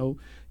because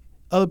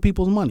other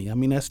people's money. I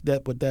mean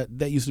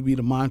that used to be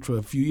the mantra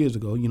a few years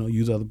ago.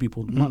 Use other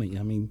people's money.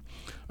 I mean,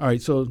 all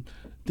right. So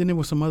then there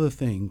were some other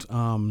things.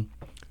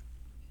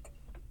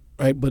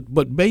 Right,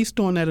 but based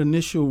on that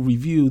initial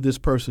review this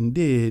person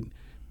did,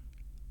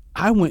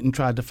 I went and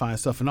tried to find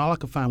stuff, and all I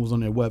could find was on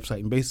their website,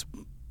 and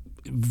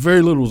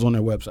very little was on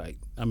their website.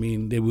 I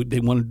mean, they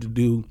wanted to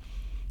do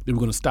they were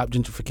going to stop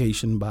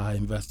gentrification by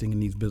investing in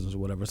these businesses or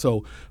whatever.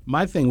 So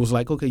my thing was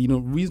like, okay, the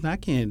reason I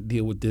can't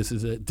deal with this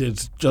is that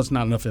there's just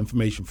not enough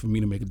information for me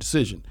to make a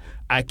decision.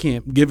 I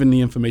can't, given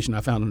the information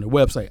I found on their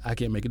website, I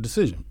can't make a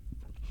decision.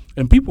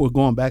 And people were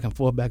going back and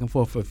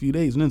forth for a few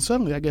days. And then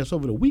suddenly, I guess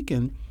over the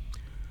weekend,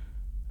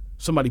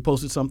 somebody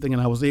posted something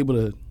and I was able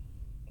to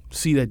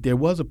see that there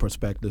was a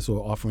prospectus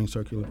or offering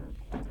circular.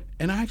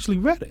 And I actually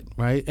read it,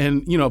 right?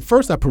 And, at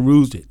first I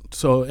perused it.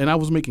 So, and I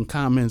was making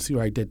comments,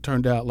 right, that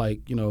turned out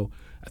like,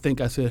 I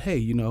think I said, hey,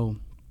 the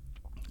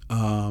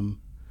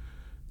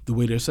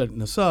way they're setting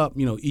this up,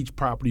 each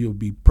property will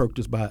be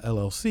purchased by an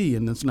LLC,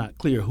 and it's not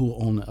clear who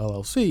will own the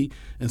LLC.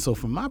 And so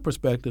from my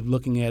perspective,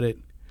 looking at it,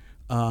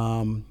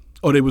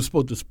 they were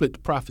supposed to split the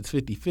profits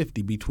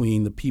 50-50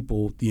 between the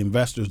people, the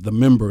investors, the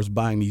members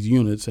buying these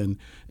units and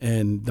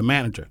the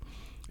manager.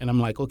 And I'm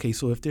like, okay,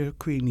 so if they're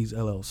creating these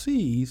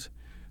LLCs,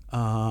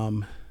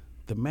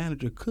 the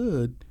manager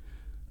could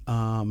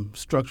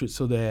structure it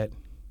so that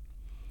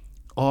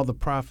all the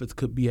profits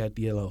could be at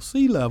the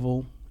LLC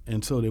level,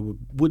 and so there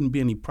wouldn't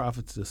be any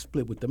profits to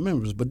split with the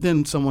members. But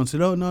then someone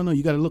said, oh, no,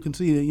 you got to look and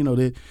see that,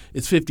 that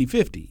it's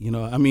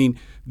 50-50. I mean,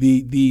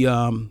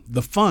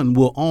 the fund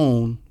will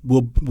own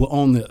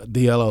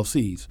the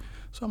LLCs.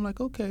 So I'm like,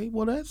 okay,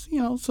 well, that's,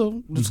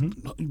 so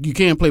you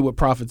can't play with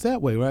profits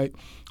that way, right?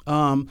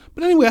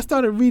 But anyway, I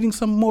started reading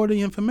some more of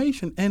the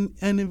information, and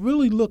it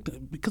really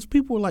looked, because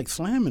people were like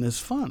slamming this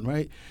fund,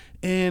 right?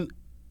 And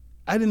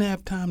I didn't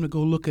have time to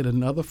go look at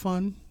another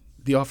fund,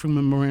 the offering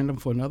memorandum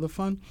for another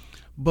fund,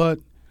 but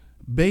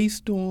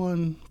based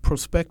on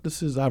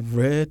prospectuses I've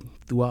read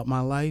throughout my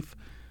life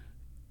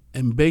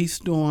and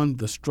based on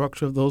the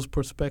structure of those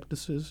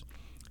prospectuses,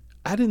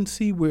 I didn't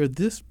see where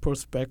this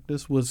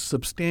prospectus was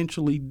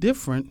substantially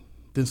different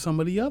than some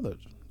of the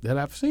others that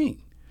I've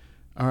seen.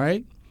 All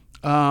right?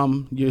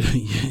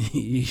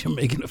 You're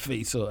making a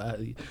face. So,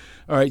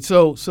 all right.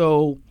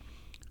 So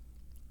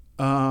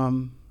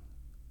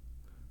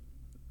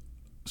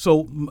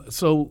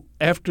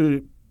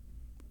after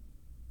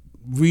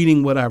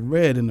reading what I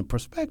read in the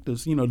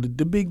prospectus,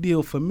 the big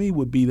deal for me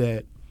would be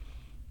that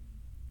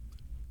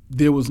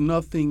there was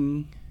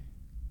nothing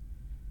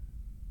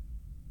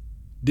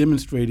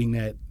demonstrating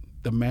that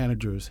the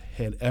managers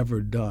had ever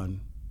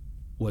done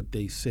what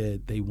they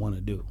said they want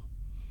to do.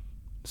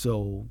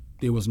 So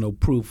there was no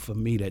proof for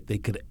me that they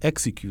could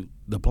execute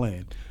the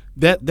plan.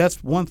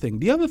 That's one thing.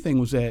 The other thing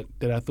was that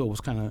I thought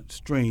was kind of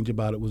strange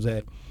about it was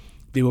that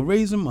they were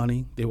raising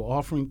money. They were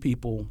offering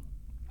people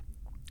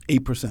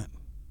 8%.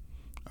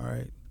 All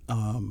right.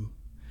 And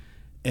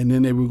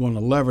then they were going to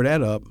lever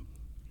that up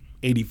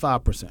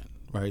 85%,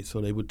 right? So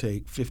they would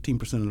take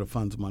 15% of the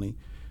fund's money,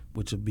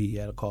 which would be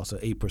at a cost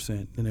of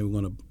 8%. Then they were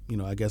going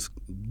to, I guess,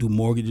 do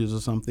mortgages or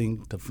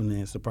something to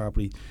finance the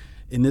property.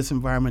 In this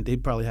environment,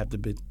 they'd probably have to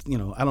be,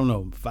 I don't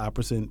know,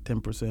 5%,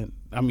 10%.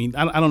 I mean,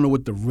 I don't know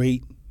what the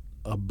rate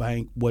of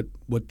bank, what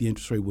the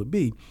interest rate would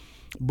be,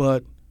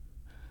 but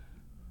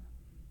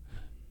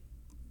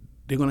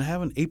they're going to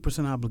have an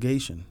 8%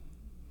 obligation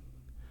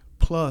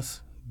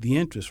plus the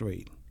interest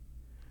rate,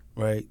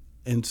 right?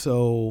 And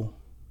so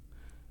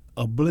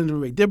their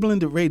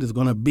blended rate is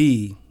going to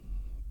be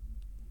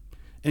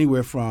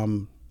anywhere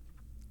from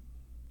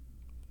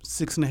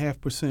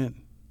 6.5%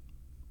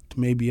 to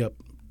maybe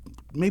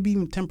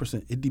even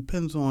 10%. It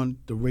depends on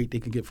the rate they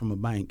can get from a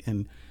bank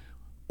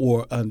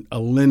or a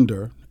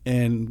lender.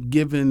 And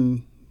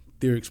given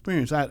their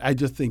experience, I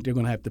just think they're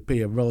going to have to pay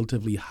a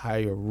relatively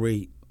higher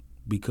rate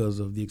because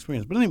of the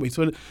experience. But anyway,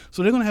 so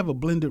they're going to have a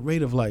blended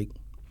rate of like,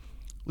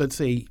 let's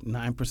say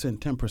 9%,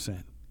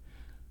 10%.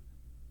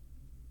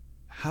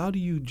 How do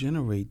you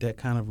generate that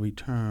kind of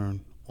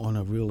return on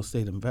a real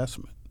estate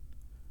investment,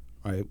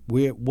 right?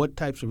 What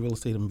types of real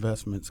estate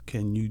investments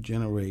can you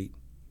generate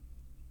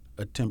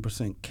a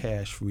 10%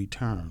 cash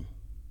return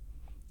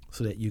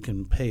so that you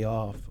can pay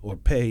off or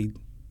pay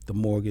the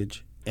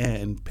mortgage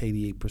and pay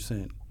the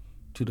 8%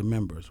 to the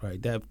members,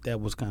 right?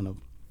 That was kind of,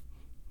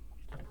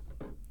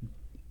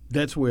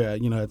 that's where,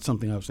 it's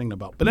something I was thinking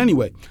about. But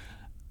anyway,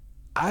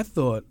 I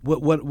thought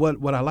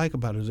what I like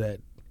about it is that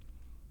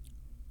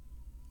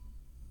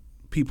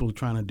people are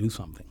trying to do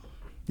something.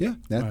 Yeah,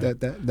 that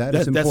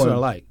is important. That's what I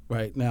like.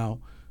 Right now,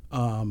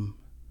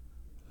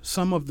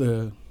 some of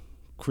the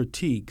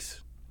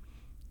critiques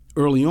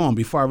early on,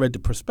 before I read the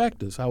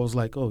prospectus, I was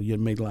like, "Oh, it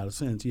made a lot of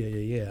sense."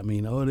 Yeah. I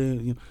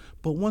mean,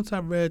 but once I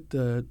read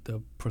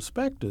the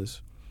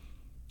prospectus,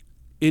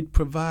 it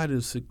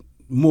provided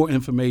more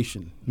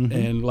information,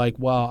 and like,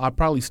 while I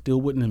probably still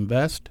wouldn't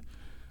invest,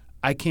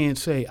 I can't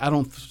say I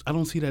don't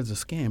see that as a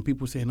scam.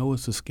 People are saying, "Oh,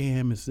 it's a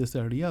scam. It's this,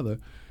 that, or the other,"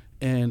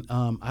 and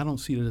I don't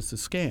see that as a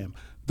scam.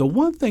 The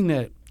one thing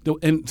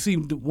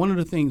one of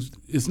the things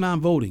is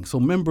non-voting. So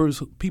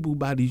members, people who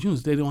buy these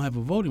units, they don't have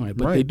a voting right,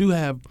 but right. They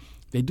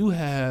do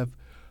have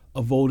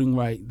a voting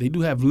right. They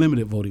do have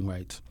limited voting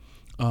rights,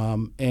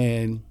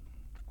 and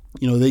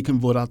they can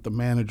vote out the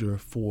manager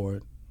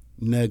for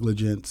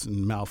negligence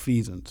and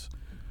malfeasance,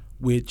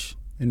 which.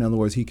 In other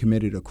words, he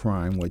committed a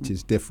crime, which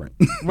is different.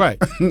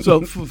 Right.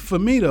 So for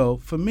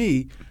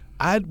me,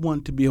 I'd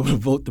want to be able to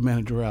vote the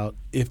manager out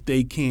if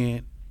they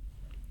can't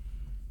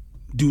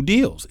do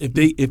deals. If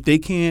they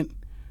can't,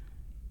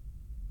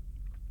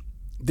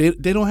 they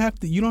don't have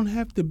to. You don't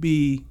have to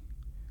be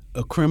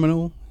a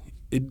criminal.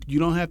 You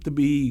don't have to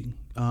be.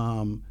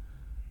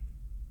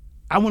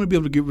 I want to be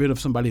able to get rid of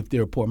somebody if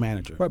they're a poor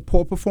manager. Right,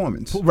 poor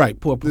performance. Right,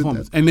 poor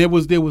performance. And there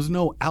was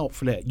no out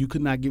for that. You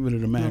could not get rid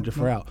of the manager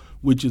for out,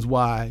 which is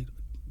why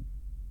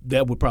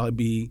that would probably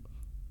be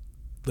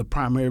the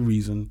primary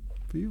reason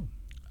for you.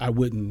 I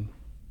wouldn't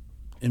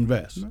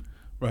invest,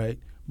 right?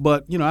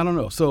 But I don't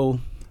know. So,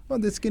 well,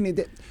 the skinny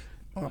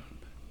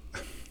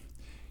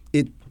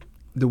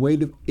the way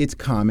it's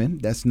common.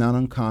 That's not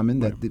uncommon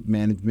that the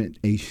management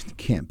agent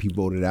can't be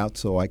voted out.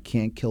 So I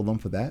can't kill them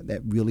for that.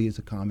 That really is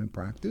a common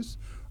practice.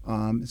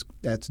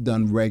 That's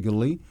done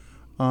regularly.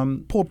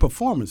 Poor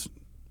performance.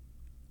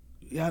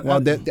 Yeah,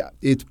 well,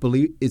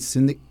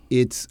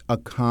 it's a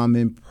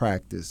common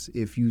practice.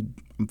 If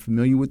I'm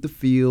familiar with the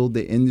field,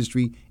 the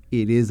industry,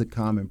 it is a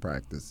common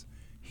practice.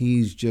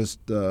 He's just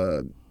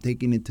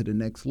taking it to the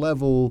next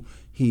level.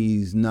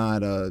 He's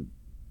not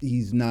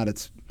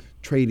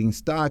trading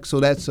stock,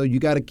 so you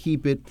got to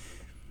keep it.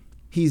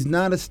 He's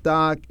not a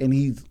stock, and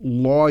he's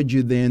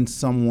larger than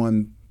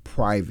someone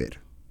private.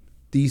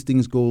 These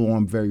things go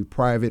on very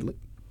privately.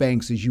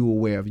 Banks, as you're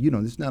aware of,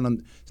 it's not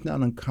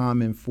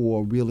uncommon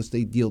for a real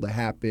estate deal to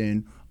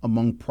happen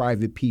among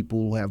private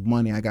people who have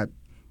money. I got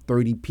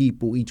 30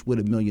 people, each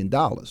with $1 million.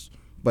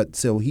 But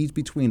so he's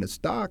between a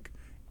stock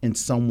and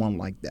someone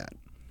like that.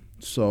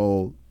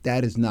 So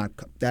that is not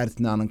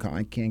uncommon.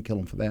 I can't kill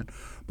him for that.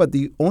 But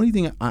the only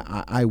thing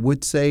I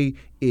would say,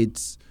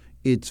 it's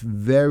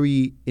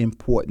very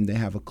important to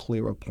have a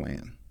clearer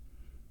plan.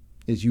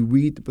 As you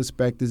read the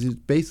prospectus, it's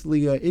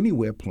basically an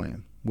anywhere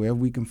plan, wherever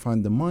we can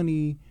find the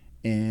money,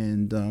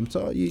 and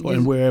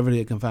and wherever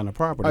they can find the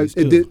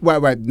property.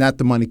 Right, not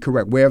the money,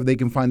 correct. Wherever they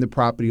can find the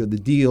property or the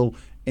deal,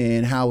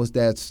 and how is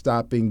that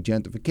stopping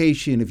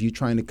gentrification if you're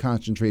trying to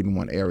concentrate in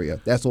one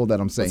area? That's all that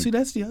I'm saying. Well, see,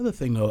 that's the other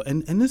thing, though,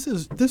 and this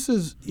is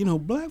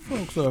black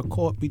folks are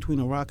caught between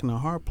a rock and a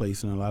hard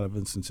place in a lot of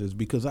instances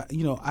because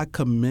I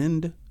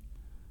commend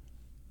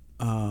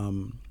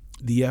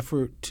the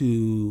effort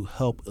to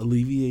help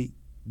alleviate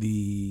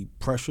the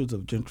pressures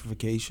of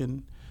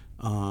gentrification,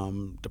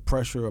 the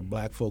pressure of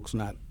black folks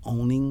not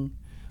owning,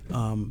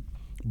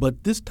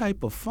 but this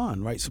type of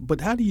fund, right? So,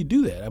 but how do you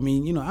do that? I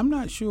mean, I'm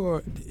not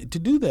sure. To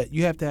do that,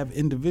 you have to have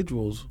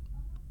individuals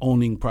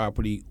owning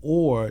property,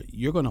 or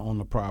you're going to own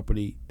the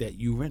property that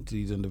you rent to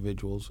these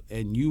individuals,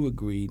 and you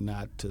agree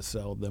not to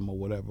sell them or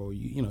whatever. Or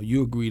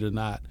you agree to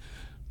not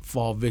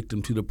fall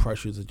victim to the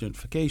pressures of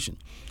gentrification.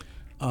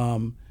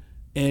 And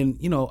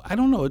I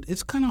don't know.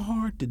 It's kind of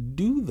hard to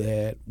do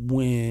that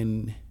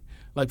when,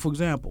 like, for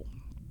example,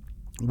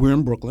 we're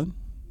in Brooklyn.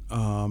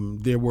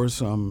 There were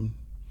some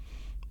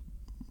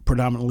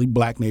predominantly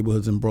black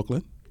neighborhoods in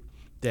Brooklyn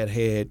that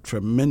had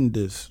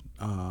tremendous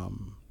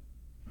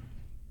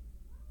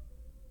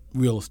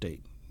real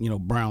estate.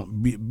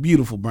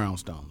 Beautiful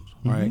brownstones,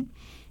 right?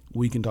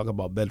 We can talk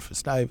about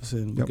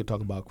Bedford-Stuyvesant. We could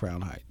talk about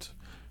Crown Heights,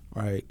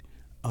 right?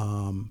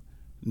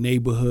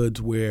 Neighborhoods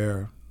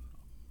where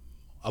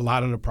a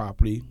lot of the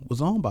property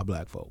was owned by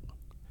black folk,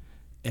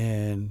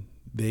 and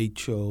they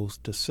chose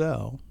to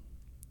sell,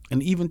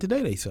 and even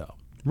today they sell.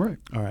 Right.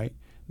 All right.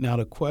 Now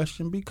the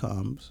question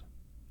becomes,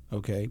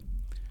 okay,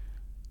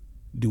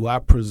 do I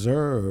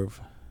preserve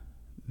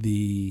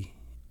the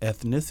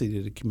ethnicity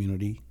of the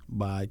community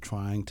by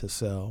trying to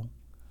sell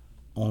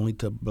only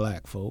to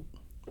black folk,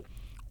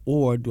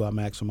 or do I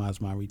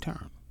maximize my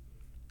return?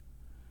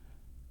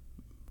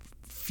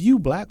 Few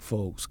black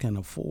folks can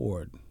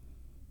afford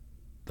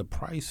the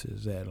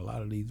prices that a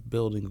lot of these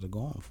buildings are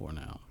going for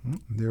now.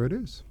 There it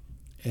is.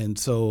 And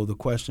so the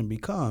question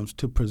becomes,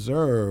 to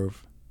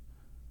preserve,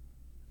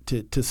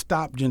 to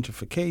stop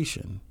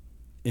gentrification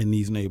in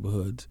these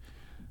neighborhoods,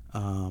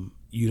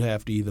 you'd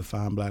have to either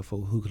find black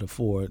folk who could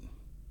afford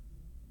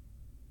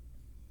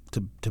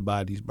to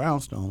buy these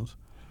brownstones,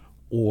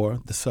 or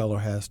the seller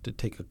has to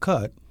take a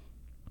cut,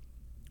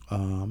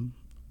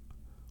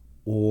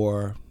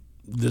 or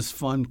this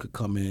fund could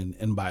come in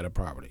and buy the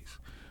properties.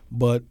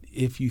 But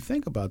if you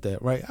think about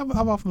that, right,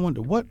 I've often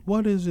wondered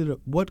what is it?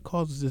 What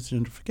causes this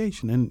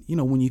gentrification? And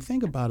when you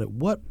think about it,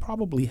 what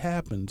probably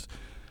happens?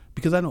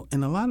 Because I know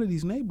in a lot of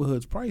these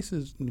neighborhoods, price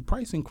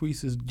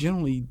increases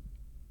generally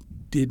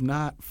did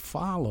not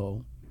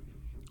follow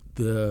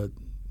the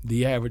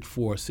average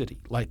for a city.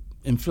 Like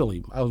in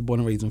Philly, I was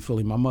born and raised in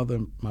Philly.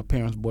 My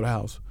parents bought a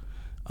house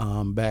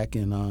back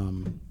in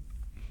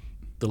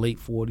the late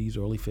 40s,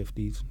 early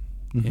 50s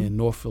in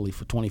North Philly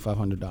for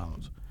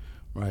 $2,500,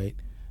 right?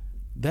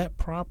 That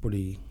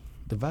property,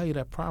 the value of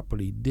that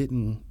property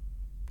didn't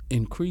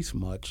increase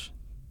much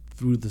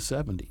through the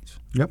 70s.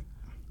 Yep.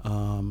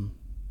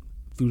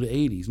 Through the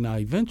 80s. Now,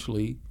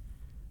 eventually,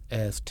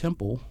 as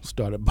Temple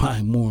started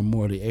buying more and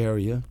more of the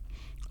area,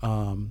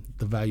 the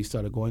value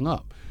started going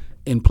up.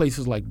 In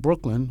places like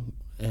Brooklyn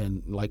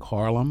and like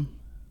Harlem,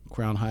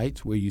 Crown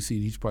Heights, where you see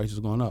these prices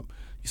going up,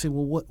 you say,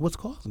 well, what's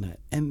causing that?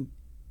 And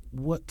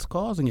what's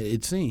causing it,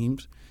 it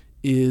seems,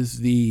 is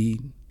the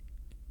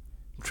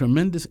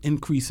tremendous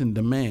increase in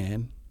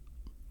demand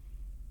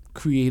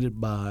created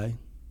by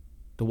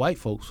the white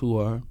folks who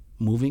are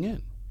moving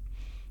in.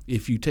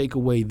 If you take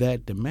away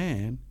that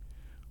demand,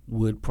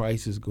 would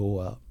prices go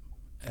up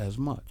as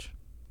much?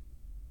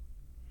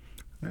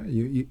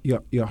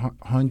 You're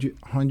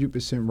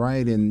 100%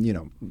 right,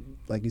 and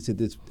like you said,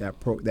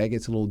 that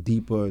gets a little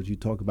deeper as you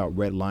talk about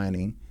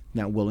redlining,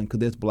 not willing, because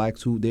there's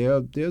blacks who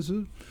there's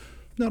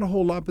not a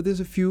whole lot, but there's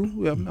a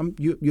few.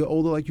 You're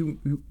older, like you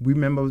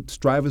remember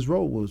Strivers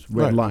Road was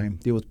redlined.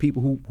 Right. There was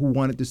people who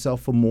wanted to sell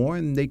for more,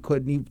 and they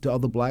couldn't even to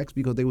other blacks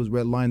because they was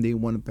redlined. They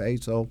didn't want to pay.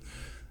 So,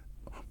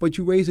 but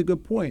you raise a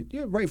good point.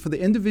 Yeah, right. For the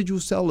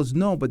individual sellers,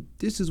 no, but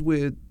this is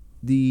where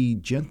the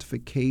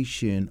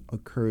gentrification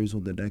occurs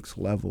on the next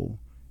level.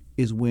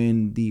 Is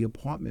when the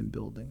apartment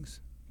buildings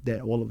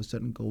that all of a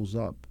sudden goes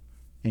up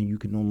and you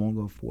can no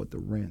longer afford the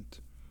rent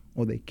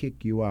or they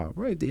kick you out,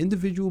 right? The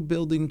individual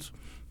buildings,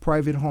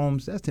 private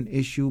homes, that's an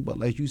issue. But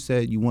like you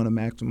said, you want to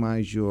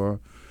maximize your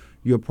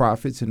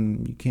profits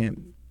and you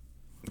can't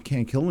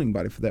kill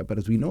anybody for that. But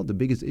as we know, the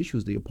biggest issue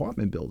is the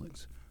apartment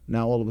buildings.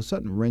 Now all of a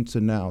sudden rents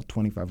are now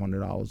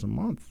 $2,500 a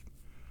month.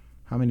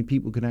 How many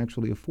people can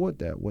actually afford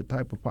that? What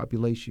type of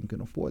population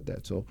can afford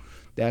that? So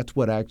that's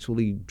what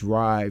actually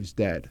drives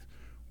that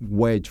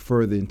wedge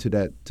further into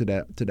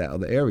that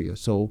other area.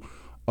 So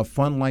a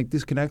fund like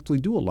this can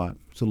actually do a lot.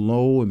 So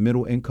low and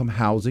middle income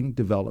housing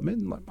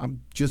development. I'm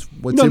just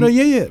But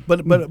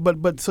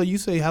so you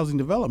say housing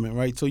development,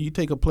 right? So you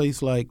take a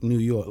place like New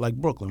York, like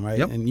Brooklyn, right?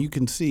 Yep. And you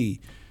can see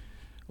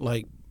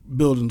like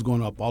buildings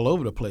going up all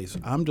over the place.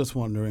 I'm just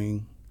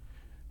wondering,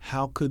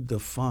 how could the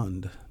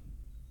fund?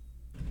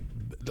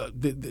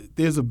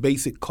 There's a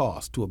basic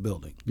cost to a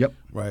building. Yep.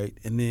 Right,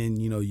 and then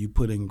you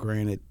put in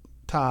granite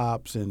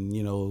tops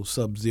and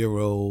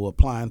sub-zero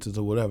appliances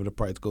or whatever, the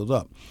price goes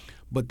up.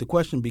 But the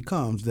question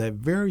becomes that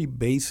very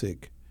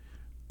basic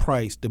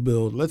price to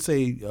build, let's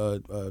say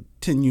a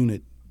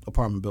 10-unit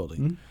apartment building.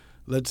 Mm-hmm.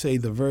 Let's say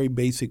the very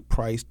basic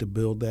price to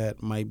build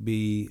that might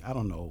be, I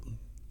don't know,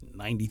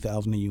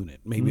 $90,000 a unit,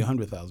 maybe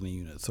 $100,000 a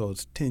unit. So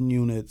it's 10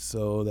 units,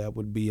 so that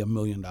would be $1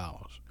 million.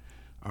 All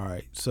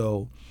right,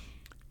 so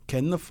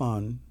can the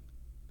fund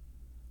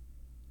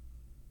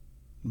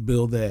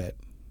build that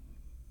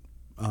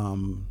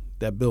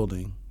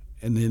building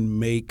and then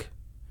make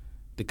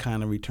the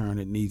kind of return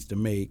it needs to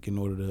make in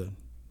order to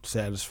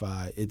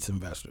satisfy its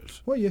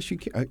investors? Well, yes, you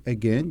can.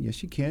 Again,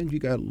 yes, you can. You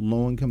got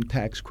low-income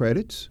tax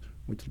credits,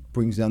 which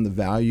brings down the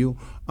value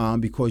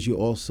because you're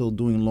also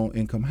doing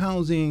low-income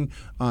housing.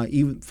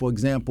 Even, for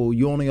example,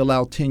 you only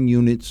allow 10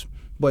 units,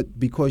 but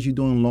because you're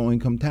doing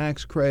low-income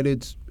tax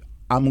credits,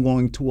 I'm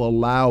going to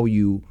allow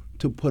you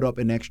to put up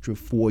an extra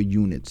 4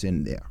 units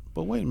in there.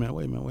 But wait a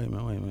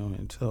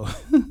minute. So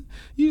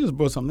you just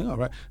brought something up,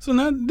 right? So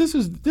now this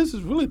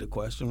is really the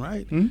question,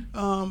 right?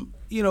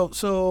 Mm-hmm.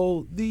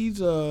 So these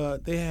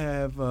they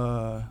have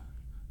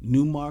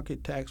new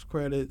market tax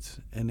credits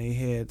and they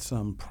had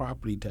some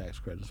property tax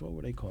credits. What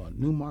were they called?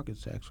 New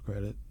market tax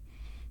credit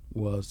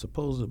was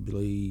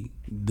supposedly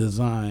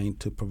designed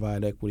to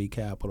provide equity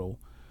capital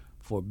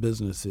for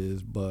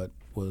businesses, but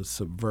was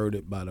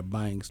subverted by the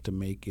banks to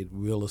make it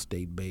real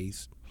estate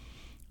based.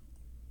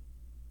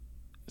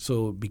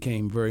 So it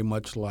became very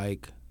much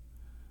like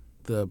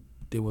there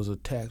was a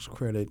tax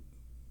credit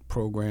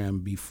program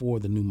before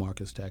the new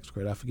markets tax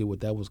credit. I forget what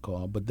that was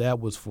called, but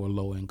that was for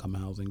low-income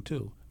housing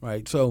too,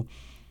 right? So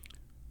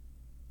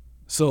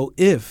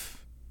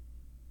if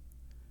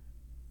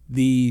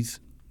these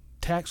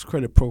tax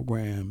credit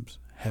programs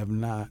have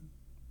not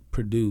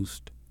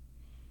produced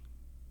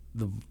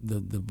the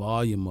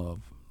volume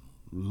of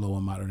low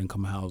and moderate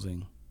income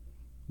housing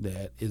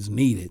that is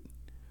needed,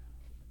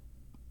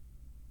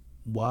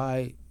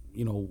 why,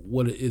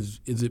 what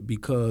is it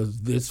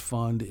because this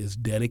fund is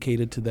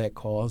dedicated to that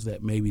cause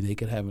that maybe they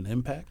could have an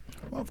impact?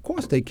 Well, of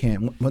course they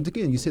can. Once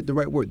again, you said the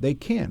right word. They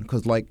can,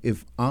 because like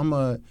if I'm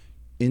a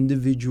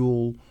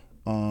individual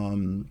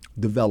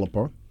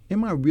developer, and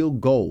my real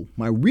goal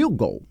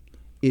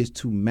is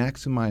to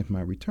maximize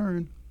my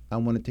return. I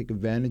want to take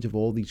advantage of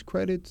all these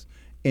credits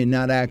and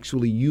not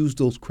actually use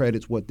those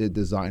credits what they're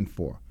designed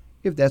for.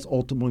 If that's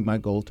ultimately my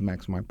goal, to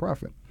maximize my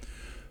profit.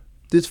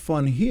 This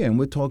fund here, and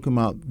we're talking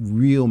about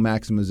real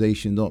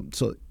maximization,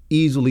 so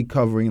easily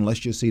covering, let's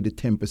just say, the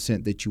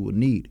 10% that you will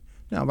need.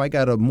 Now, if I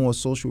got a more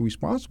social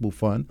responsible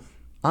fund,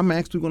 I'm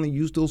actually going to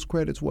use those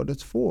credits what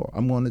it's for.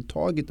 I'm going to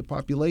target the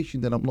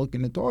population that I'm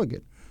looking to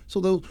target.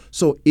 So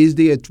is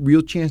there a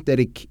real chance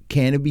that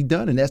can it be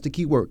done? And that's the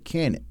key word,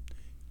 can it?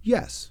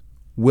 Yes.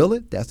 Will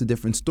it? That's a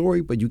different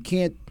story, but you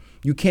can't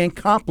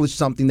accomplish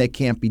something that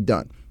can't be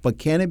done. But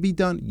can it be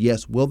done?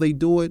 Yes. Will they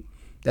do it?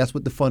 That's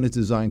what the fund is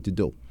designed to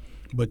do.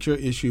 But your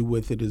issue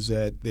with it is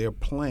that their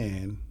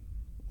plan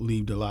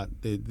leaved a lot.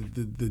 The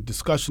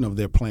discussion of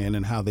their plan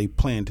and how they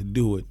plan to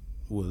do it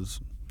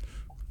was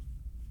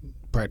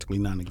practically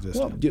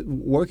non-existent.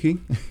 Well,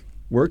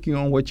 working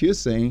on what you're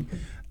saying,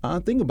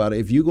 think about it.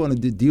 If you're going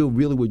to deal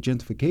really with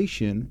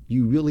gentrification,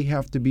 you really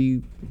have to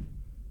be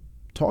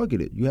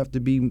targeted. You have to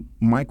be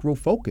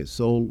micro-focused.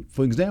 So,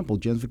 for example,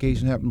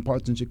 gentrification happened in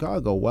parts in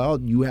Chicago. Well,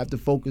 you have to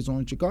focus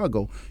on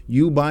Chicago.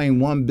 You buying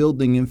one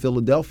building in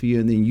Philadelphia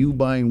and then you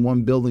buying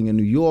one building in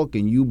New York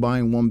and you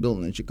buying one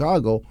building in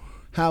Chicago,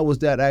 how is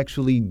that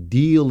actually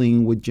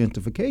dealing with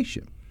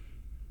gentrification?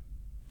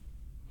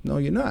 No,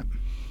 you're not.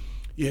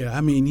 Yeah,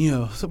 I mean,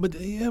 but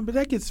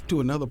that gets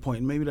to another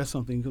point. Maybe that's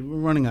something, because we're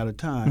running out of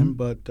time,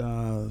 but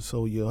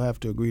so you'll have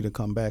to agree to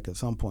come back at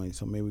some point,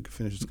 so maybe we can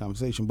finish this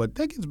conversation. But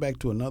that gets back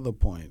to another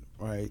point,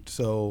 right?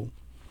 So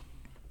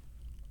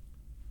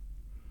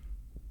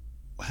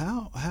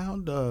how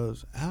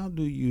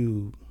do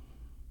you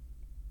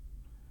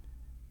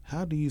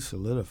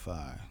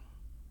solidify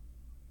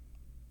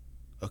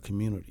a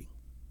community?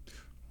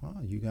 Well,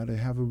 you got to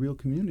have a real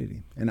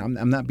community. And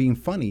I'm not being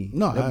funny.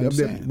 No, I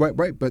understand.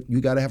 Right. But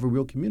you got to have a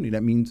real community.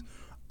 That means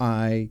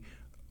I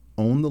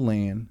own the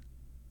land,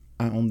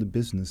 I own the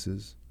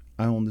businesses,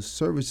 I own the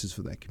services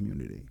for that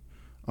community.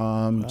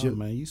 Man,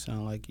 you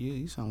sound like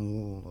you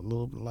sound a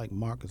little bit like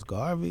Marcus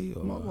Garvey.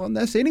 Or, well,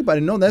 that's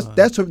anybody. No,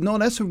 that's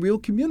a real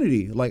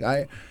community.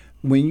 Like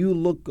when you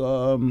look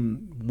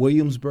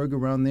Williamsburg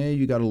around there,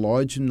 you got a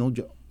large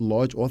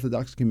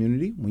Orthodox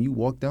community. When you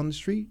walk down the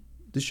street,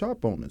 the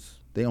shop owners,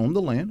 they own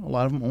the land. A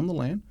lot of them own the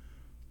land.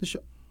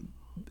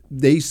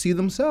 They see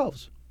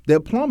themselves. They're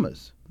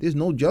plumbers. There's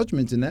no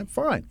judgments in that.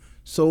 Fine.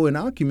 So in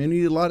our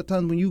community, a lot of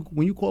times when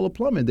you call a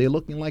plumber, they're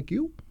looking like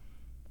you.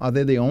 Are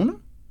they the owner?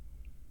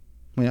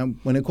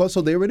 When it calls,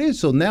 so there it is.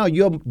 So now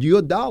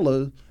your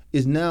dollar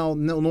is now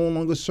no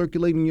longer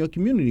circulating in your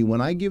community.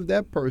 When I give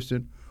that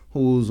person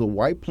who's a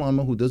white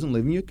plumber who doesn't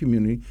live in your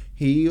community,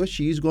 he or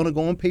she's going to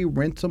go and pay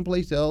rent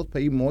someplace else,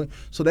 pay more.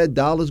 So that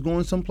dollar's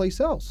going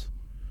someplace else.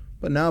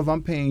 But now if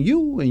I'm paying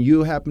you and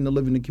you happen to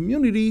live in the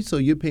community, so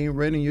you're paying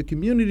rent in your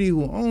community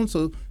who owns,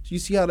 so you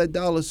see how that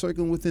dollar is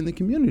circling within the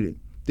community.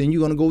 Then you're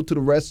going to go to the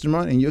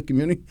restaurant in your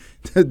community,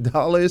 the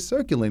dollar is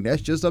circulating.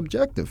 That's just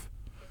objective.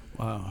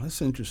 Wow,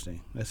 that's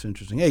interesting.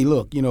 Hey,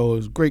 look, it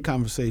was a great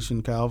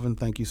conversation, Calvin.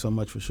 Thank you so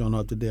much for showing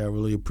up today. I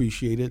really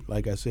appreciate it.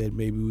 Like I said,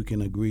 maybe we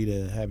can agree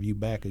to have you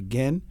back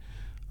again.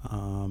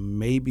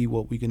 Maybe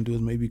what we can do is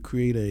maybe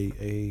create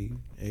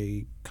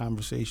a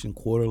conversation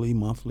quarterly,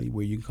 monthly,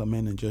 where you can come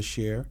in and just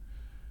share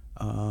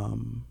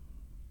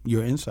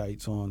your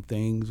insights on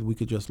things. We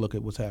could just look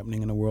at what's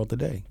happening in the world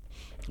today.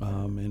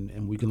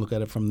 And we can look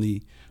at it from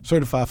the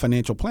certified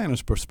financial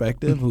planner's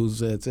perspective, who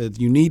says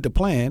you need to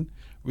plan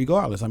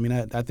regardless. I mean,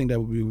 I think that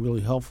would be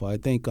really helpful. I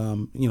think,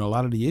 a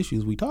lot of the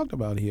issues we talked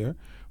about here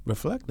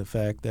reflect the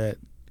fact that,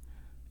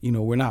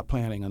 we're not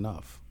planning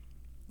enough.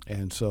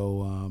 And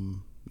so,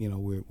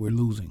 we're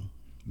losing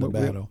the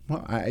battle.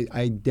 Well,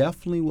 I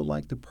definitely would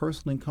like to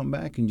personally come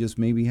back and just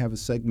maybe have a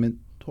segment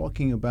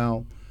talking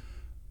about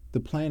the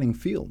planning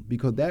field,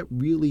 because that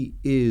really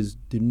is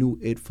the new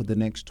it for the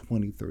next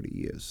 20, 30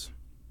 years.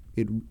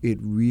 It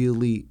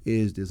really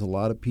is. There's a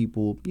lot of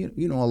people,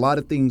 a lot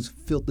of things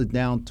filter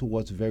down to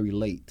what's very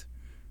late.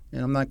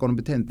 And I'm not going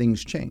to pretend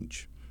things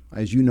change.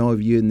 As you know,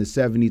 if you're in the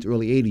 70s,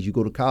 early 80s, you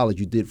go to college,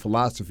 you did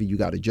philosophy, you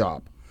got a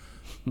job.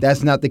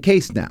 That's not the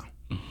case now.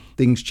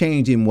 Things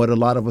change, and what a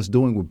lot of us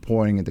doing, we're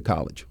pouring into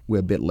college. We're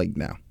a bit late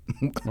now.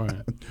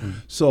 Right.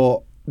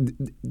 So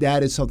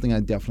that is something I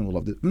definitely would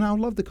love to. And I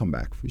would love to come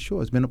back for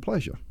sure. It's been a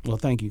pleasure. Well,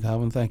 thank you,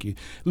 Calvin. Thank you,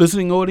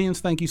 listening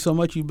audience. Thank you so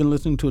much. You've been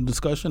listening to a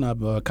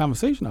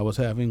conversation I was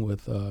having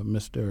with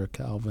Mr.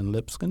 Calvin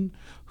Lipscomb,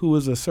 who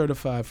is a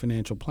certified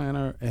financial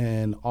planner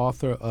and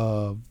author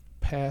of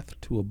Path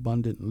to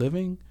Abundant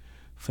Living: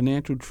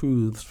 Financial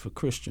Truths for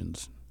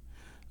Christians.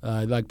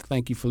 I'd like to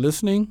thank you for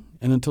listening,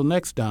 and until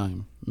next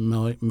time,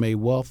 may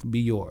wealth be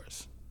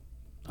yours.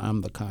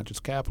 I'm the Conscious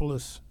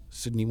Capitalist,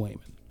 Sidney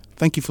Wayman.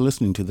 Thank you for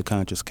listening to The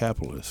Conscious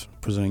Capitalist,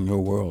 presenting your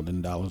world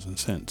in dollars and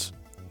cents.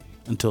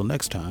 Until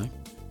next time,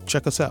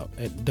 check us out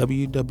at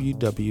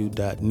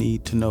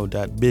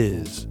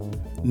www.needtoknow.biz.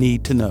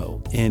 Need to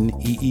know,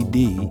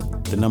 NEED,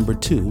 the number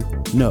 2,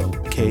 know,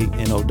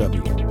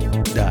 KNOW.biz.